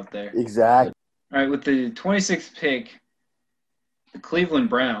owners out there. Exactly. All right, with the 26th pick, the Cleveland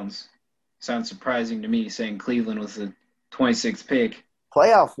Browns. Sounds surprising to me saying Cleveland was the 26th pick.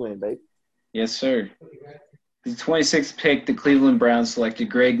 Playoff win, baby. Yes, sir. The 26th pick, the Cleveland Browns selected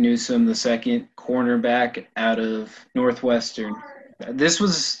Greg Newsome, the second cornerback out of Northwestern. This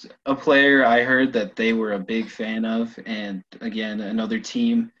was a player I heard that they were a big fan of, and again, another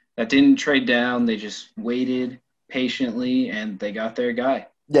team that didn't trade down. They just waited patiently, and they got their guy.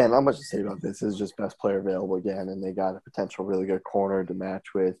 Yeah, not much to say about this. This is just best player available again, and they got a potential really good corner to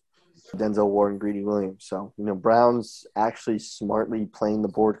match with Denzel Ward and Greedy Williams. So, Browns actually smartly playing the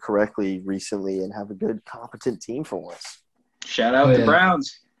board correctly recently and have a good, competent team for once. Shout out the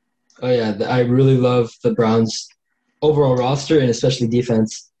Browns. Oh, yeah. I really love the Browns' overall roster and especially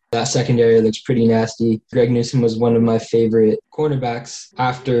defense. That secondary looks pretty nasty. Greg Newsome was one of my favorite cornerbacks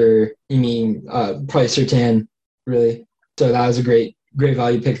after, probably Surtain, really. So that was a great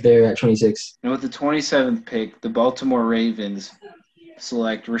value pick there at 26. And with the 27th pick, the Baltimore Ravens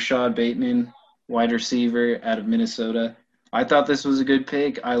select Rashad Bateman, wide receiver out of Minnesota. I thought this was a good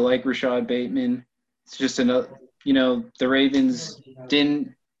pick. I like Rashad Bateman. It's just another, the Ravens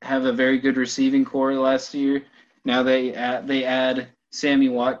didn't have a very good receiving core last year. Now they add Sammy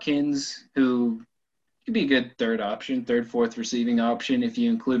Watkins, who could be a good third, fourth receiving option if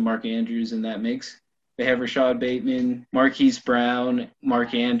you include Mark Andrews in that mix. They have Rashad Bateman, Marquise Brown,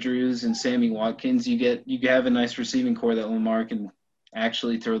 Mark Andrews, and Sammy Watkins. You have a nice receiving core that Lamar can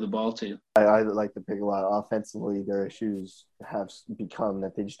actually throw the ball to. I like the pick a lot. Offensively, their issues have become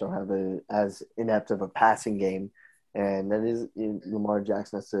that they just don't have as inept of a passing game And that is Lamar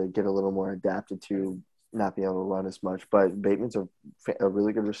Jackson has to get a little more adapted to not being able to run as much. But Bateman's a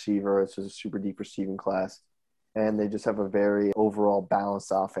really good receiver. It's just a super deep receiving class, and they just have a very overall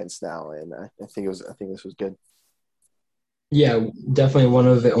balanced offense now. And I think this was good. Yeah, definitely one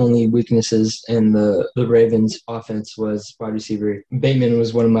of the only weaknesses in the Ravens offense was wide receiver. Bateman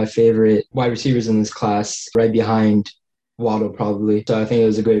was one of my favorite wide receivers in this class, right behind Waddle probably. So I think it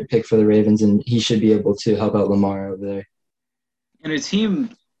was a great pick for the Ravens, and he should be able to help out Lamar over there. And a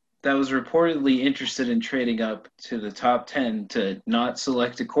team that was reportedly interested in trading up to the top 10 to not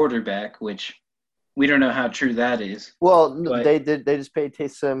select a quarterback, which we don't know how true that is. Well, but they just paid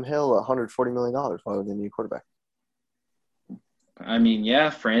Taysom Hill $140 million. Why would they need a quarterback? I mean,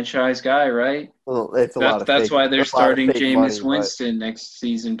 yeah, franchise guy, right? Well, it's that's why they're starting Jameis Winston next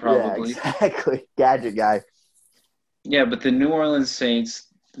season, probably. Yeah, exactly. Gadget guy. Yeah, but the New Orleans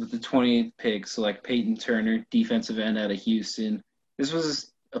Saints, with the 28th pick, select Peyton Turner, defensive end out of Houston. This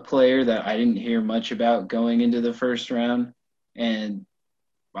was a player that I didn't hear much about going into the first round, and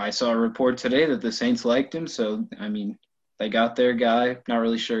I saw a report today that the Saints liked him, so, I mean, they got their guy. Not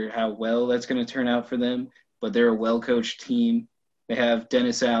really sure how well that's going to turn out for them, but they're a well-coached team. They have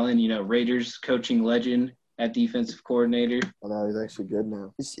Dennis Allen, Raiders coaching legend at defensive coordinator. Well, now he's actually good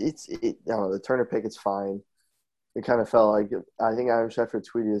now. The Turner pick is fine. It kind of felt like I think Adam Schefter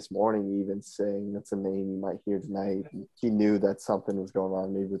tweeted this morning even saying that's a name you might hear tonight. He knew that something was going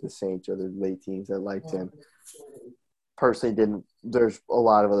on maybe with the Saints or the late teams that liked him. Personally, didn't. There's a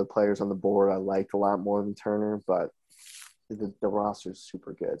lot of other players on the board I liked a lot more than Turner, but the roster is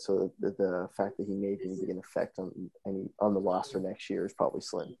super good. So the fact that he made an effect on the roster next year is probably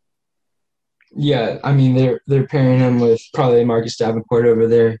slim. Yeah, I mean they're pairing him with probably Marcus Davenport over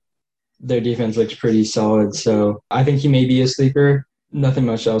there. Their defense looks pretty solid, so I think he may be a sleeper. Nothing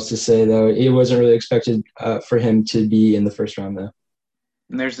much else to say though. It wasn't really expected for him to be in the first round though.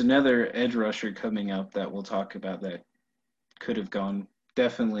 And there's another edge rusher coming up that we'll talk about that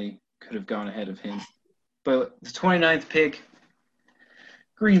definitely could have gone ahead of him. But the 29th pick,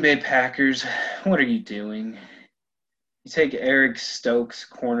 Green Bay Packers, what are you doing? You take Eric Stokes,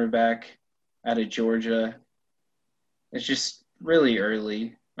 cornerback out of Georgia. It's just really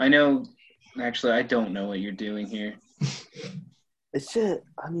early. I know, actually, I don't know what you're doing here. It's just,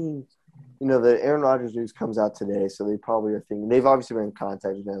 the Aaron Rodgers news comes out today, so they probably are thinking – they've obviously been in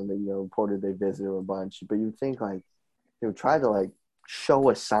contact with them. They, reported they visited him a bunch. But you would think, they would try to, show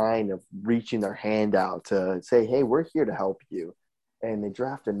a sign of reaching their hand out to say, hey, we're here to help you. And they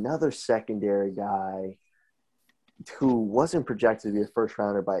draft another secondary guy who wasn't projected to be a first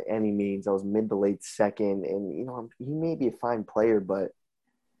rounder by any means. That was mid to late second. And, he may be a fine player, but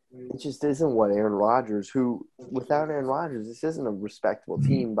it just isn't what Aaron Rodgers, who without Aaron Rodgers, this isn't a respectable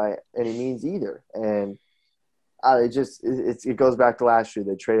team by any means either. And it goes back to last year.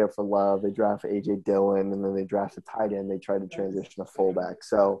 They trade up for Love. They draft A.J. Dillon, and then they draft a tight end. They try to transition to fullback.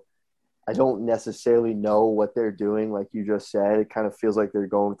 So I don't necessarily know what they're doing. Like you just said, it kind of feels like they're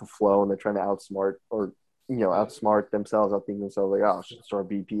going with the flow and they're trying to outsmart themselves, outthinking themselves like, oh, I should start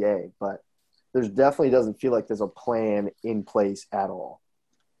BPA. But there's definitely doesn't feel like there's a plan in place at all.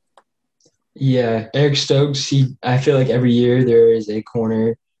 Yeah, Eric Stokes, I feel like every year there is a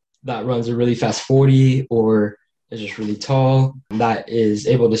corner that runs a really fast 40 or is just really tall that is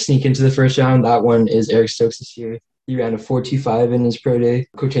able to sneak into the first round. That one is Eric Stokes this year. He ran a 4.25 in his pro day,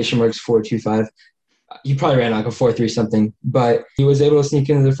 quotation marks 4.25. He probably ran like a 4.3 something, but he was able to sneak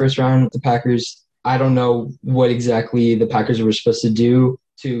into the first round. The Packers, I don't know what exactly the Packers were supposed to do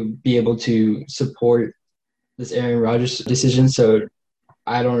to be able to support this Aaron Rodgers decision. So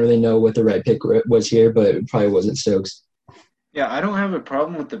I don't really know what the right pick was here, but it probably wasn't Stokes. Yeah, I don't have a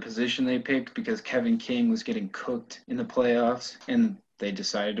problem with the position they picked because Kevin King was getting cooked in the playoffs, and they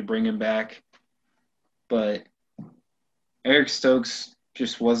decided to bring him back. But Eric Stokes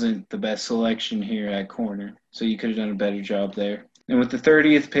just wasn't the best selection here at corner, so you could have done a better job there. And with the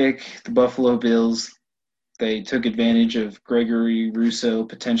 30th pick, the Buffalo Bills, they took advantage of Gregory Rousseau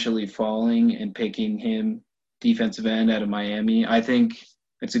potentially falling and picking him defensive end out of Miami. I think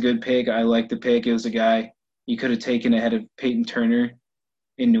it's a good pick. I like the pick. It was a guy you could have taken ahead of Peyton Turner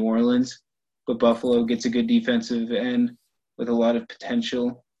in New Orleans, but Buffalo gets a good defensive end with a lot of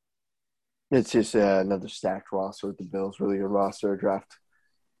potential. It's just another stacked roster with the Bills, really good roster. Draft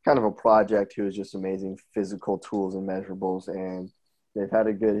kind of a project who is just amazing physical tools and measurables, and they've had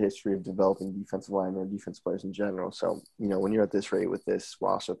a good history of developing defensive linemen and defense players in general. So, when you're at this rate with this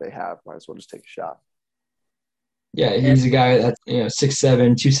roster they have, might as well just take a shot. Yeah, he's a guy that's 6'7",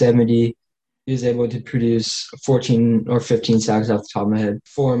 270. He was able to produce 14 or 15 sacks off the top of my head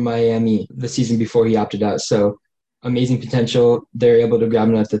for Miami the season before he opted out. So amazing potential. They're able to grab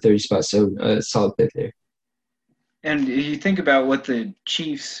him at the 30 spot, so a solid pick there. And you think about what the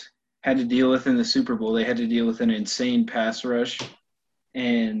Chiefs had to deal with in the Super Bowl. They had to deal with an insane pass rush,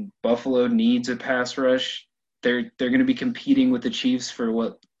 and Buffalo needs a pass rush. They're going to be competing with the Chiefs for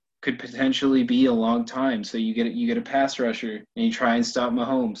what could potentially be a long time. So you get a pass rusher and you try and stop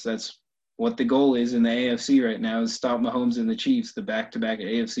Mahomes. That's what the goal is in the AFC right now, is stop Mahomes and the Chiefs, the back-to-back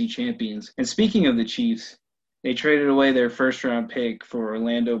AFC champions. And speaking of the Chiefs, they traded away their first-round pick for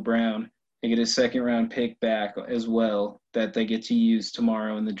Orlando Brown. They get a second-round pick back as well that they get to use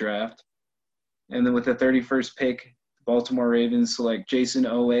tomorrow in the draft. And then with the 31st pick, the Baltimore Ravens select Jason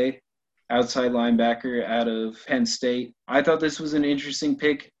Owe, outside linebacker out of Penn State. I thought this was an interesting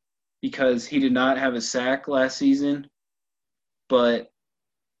pick because he did not have a sack last season, but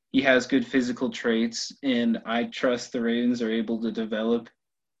he has good physical traits, and I trust the Ravens are able to develop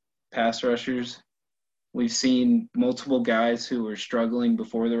pass rushers. We've seen multiple guys who were struggling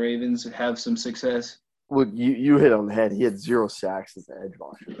before the Ravens have some success. Well, you hit on the head. He had 0 sacks as an edge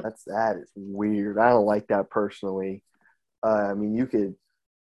rusher. That is weird. I don't like that personally. I mean, you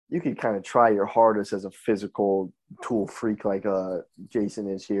could kind of try your hardest as a physical tool freak like Jason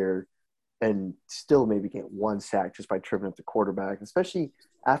is here, and still maybe get 1 sack just by tripping up the quarterback, especially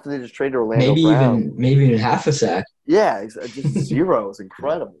after they just traded Orlando Brown. Maybe even half a sack. Yeah, just 0 is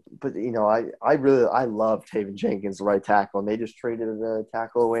incredible. But, I love Taven Jenkins, the right tackle, and they just traded a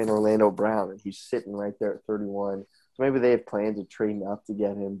tackle away in Orlando Brown, and he's sitting right there at 31. So maybe they have plans of trading up to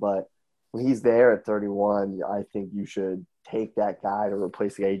get him, but when he's there at 31, I think you should take that guy to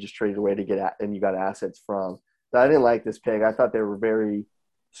replace the guy you just traded away to get at, and you got assets from. So I didn't like this pick. I thought they were very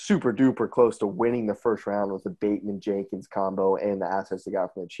super duper close to winning the first round with the Bateman Jenkins combo and the assets they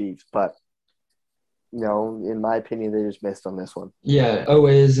got from the Chiefs. But, in my opinion, they just missed on this one. Yeah, Owe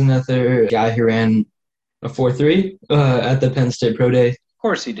is another guy who ran a 4.3 at the Penn State Pro Day. Of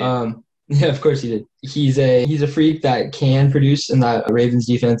course he did. Yeah, of course he did. He's a freak that can produce in that Ravens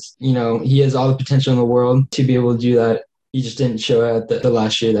defense. He has all the potential in the world to be able to do that. He just didn't show out the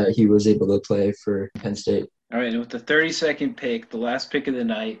last year that he was able to play for Penn State. All right, and with the 32nd pick, the last pick of the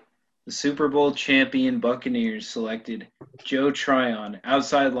night, the Super Bowl champion Buccaneers selected Joe Tryon,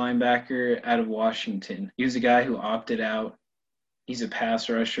 outside linebacker out of Washington. He was a guy who opted out. He's a pass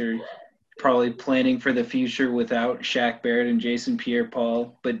rusher, probably planning for the future without Shaq Barrett and Jason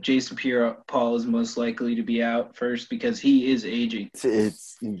Pierre-Paul, but Jason Pierre-Paul is most likely to be out first because he is aging.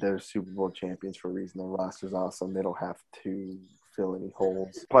 They're Super Bowl champions for a reason. Their roster's awesome. They don't have to fill any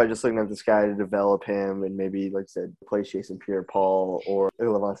holes. Probably just looking at this guy to develop him and maybe, like I said, replace Jason Pierre-Paul or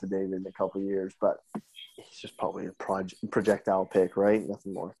Lavonte David in a couple of years. But he's just probably a projectile pick, right?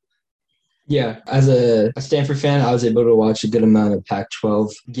 Nothing more. Yeah, as a Stanford fan, I was able to watch a good amount of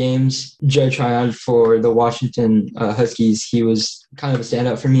Pac-12 games. Joe Tryon for the Washington Huskies, he was kind of a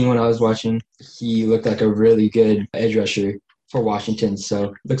standout for me when I was watching. He looked like a really good edge rusher for Washington,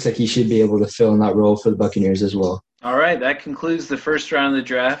 so looks like he should be able to fill in that role for the Buccaneers as well. All right, that concludes the first round of the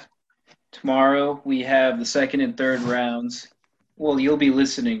draft. Tomorrow we have the second and third rounds. Well, you'll be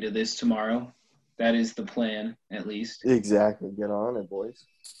listening to this tomorrow. That is the plan, at least. Exactly. Get on it, boys.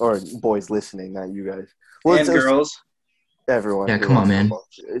 Or boys listening, not you guys. Well, and girls. Everyone. Yeah, come on, man.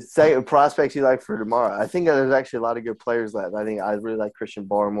 Prospects you like for tomorrow. I think there's actually a lot of good players left. I really like Christian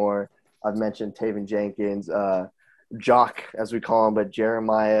Barmore. I've mentioned Taven Jenkins. Jock, as we call him, but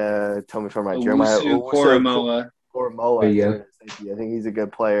Jeremiah, tell me if I'm right. Koromoa. There you go. I think he's a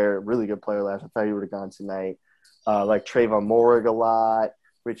good player, really good player last. I thought he would have gone tonight. Like Trayvon Morig a lot,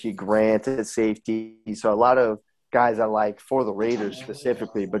 Richie Grant at safety. So a lot of guys I like for the Raiders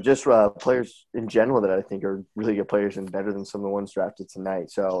specifically, but just players in general that I think are really good players and better than some of the ones drafted tonight.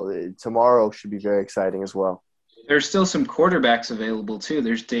 So tomorrow should be very exciting as well. There's still some quarterbacks available, too.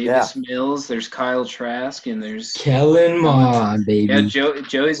 There's Davis Mills, there's Kyle Trask, and there's Kellen Mond, baby. Yeah,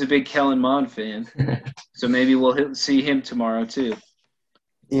 Joey's a big Kellen Mond fan. So maybe we'll see him tomorrow, too.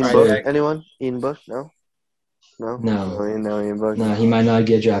 Ian Book? Anyone? Ian Book? No? No, Ian Book. No, he might not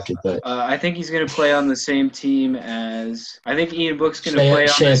get drafted, but I think he's going to play on the same team as – I think Ian Book's going to play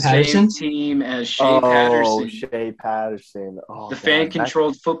on the same team as Shea Patterson. Oh, Shea Patterson. The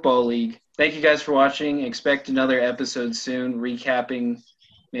fan-controlled football league. Thank you guys for watching. Expect another episode soon, recapping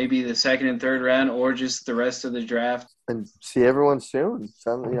maybe the second and third round or just the rest of the draft. And see everyone soon.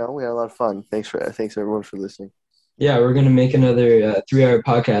 We had a lot of fun. Thanks everyone for listening. Yeah, we're going to make another 3-hour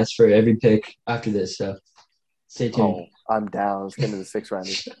podcast for every pick after this, so stay tuned. I'm down. Let's get into the 6th round.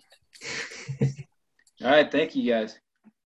 All right, thank you guys.